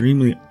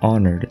extremely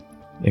honored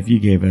if you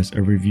gave us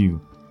a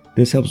review.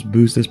 This helps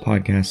boost this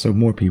podcast so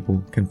more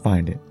people can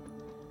find it.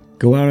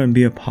 Go out and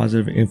be a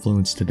positive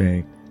influence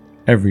today,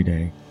 every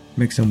day.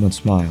 make someone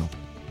smile.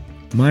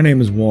 My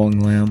name is Wong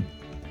Lam,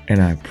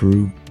 and I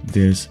approve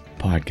this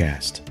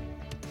podcast.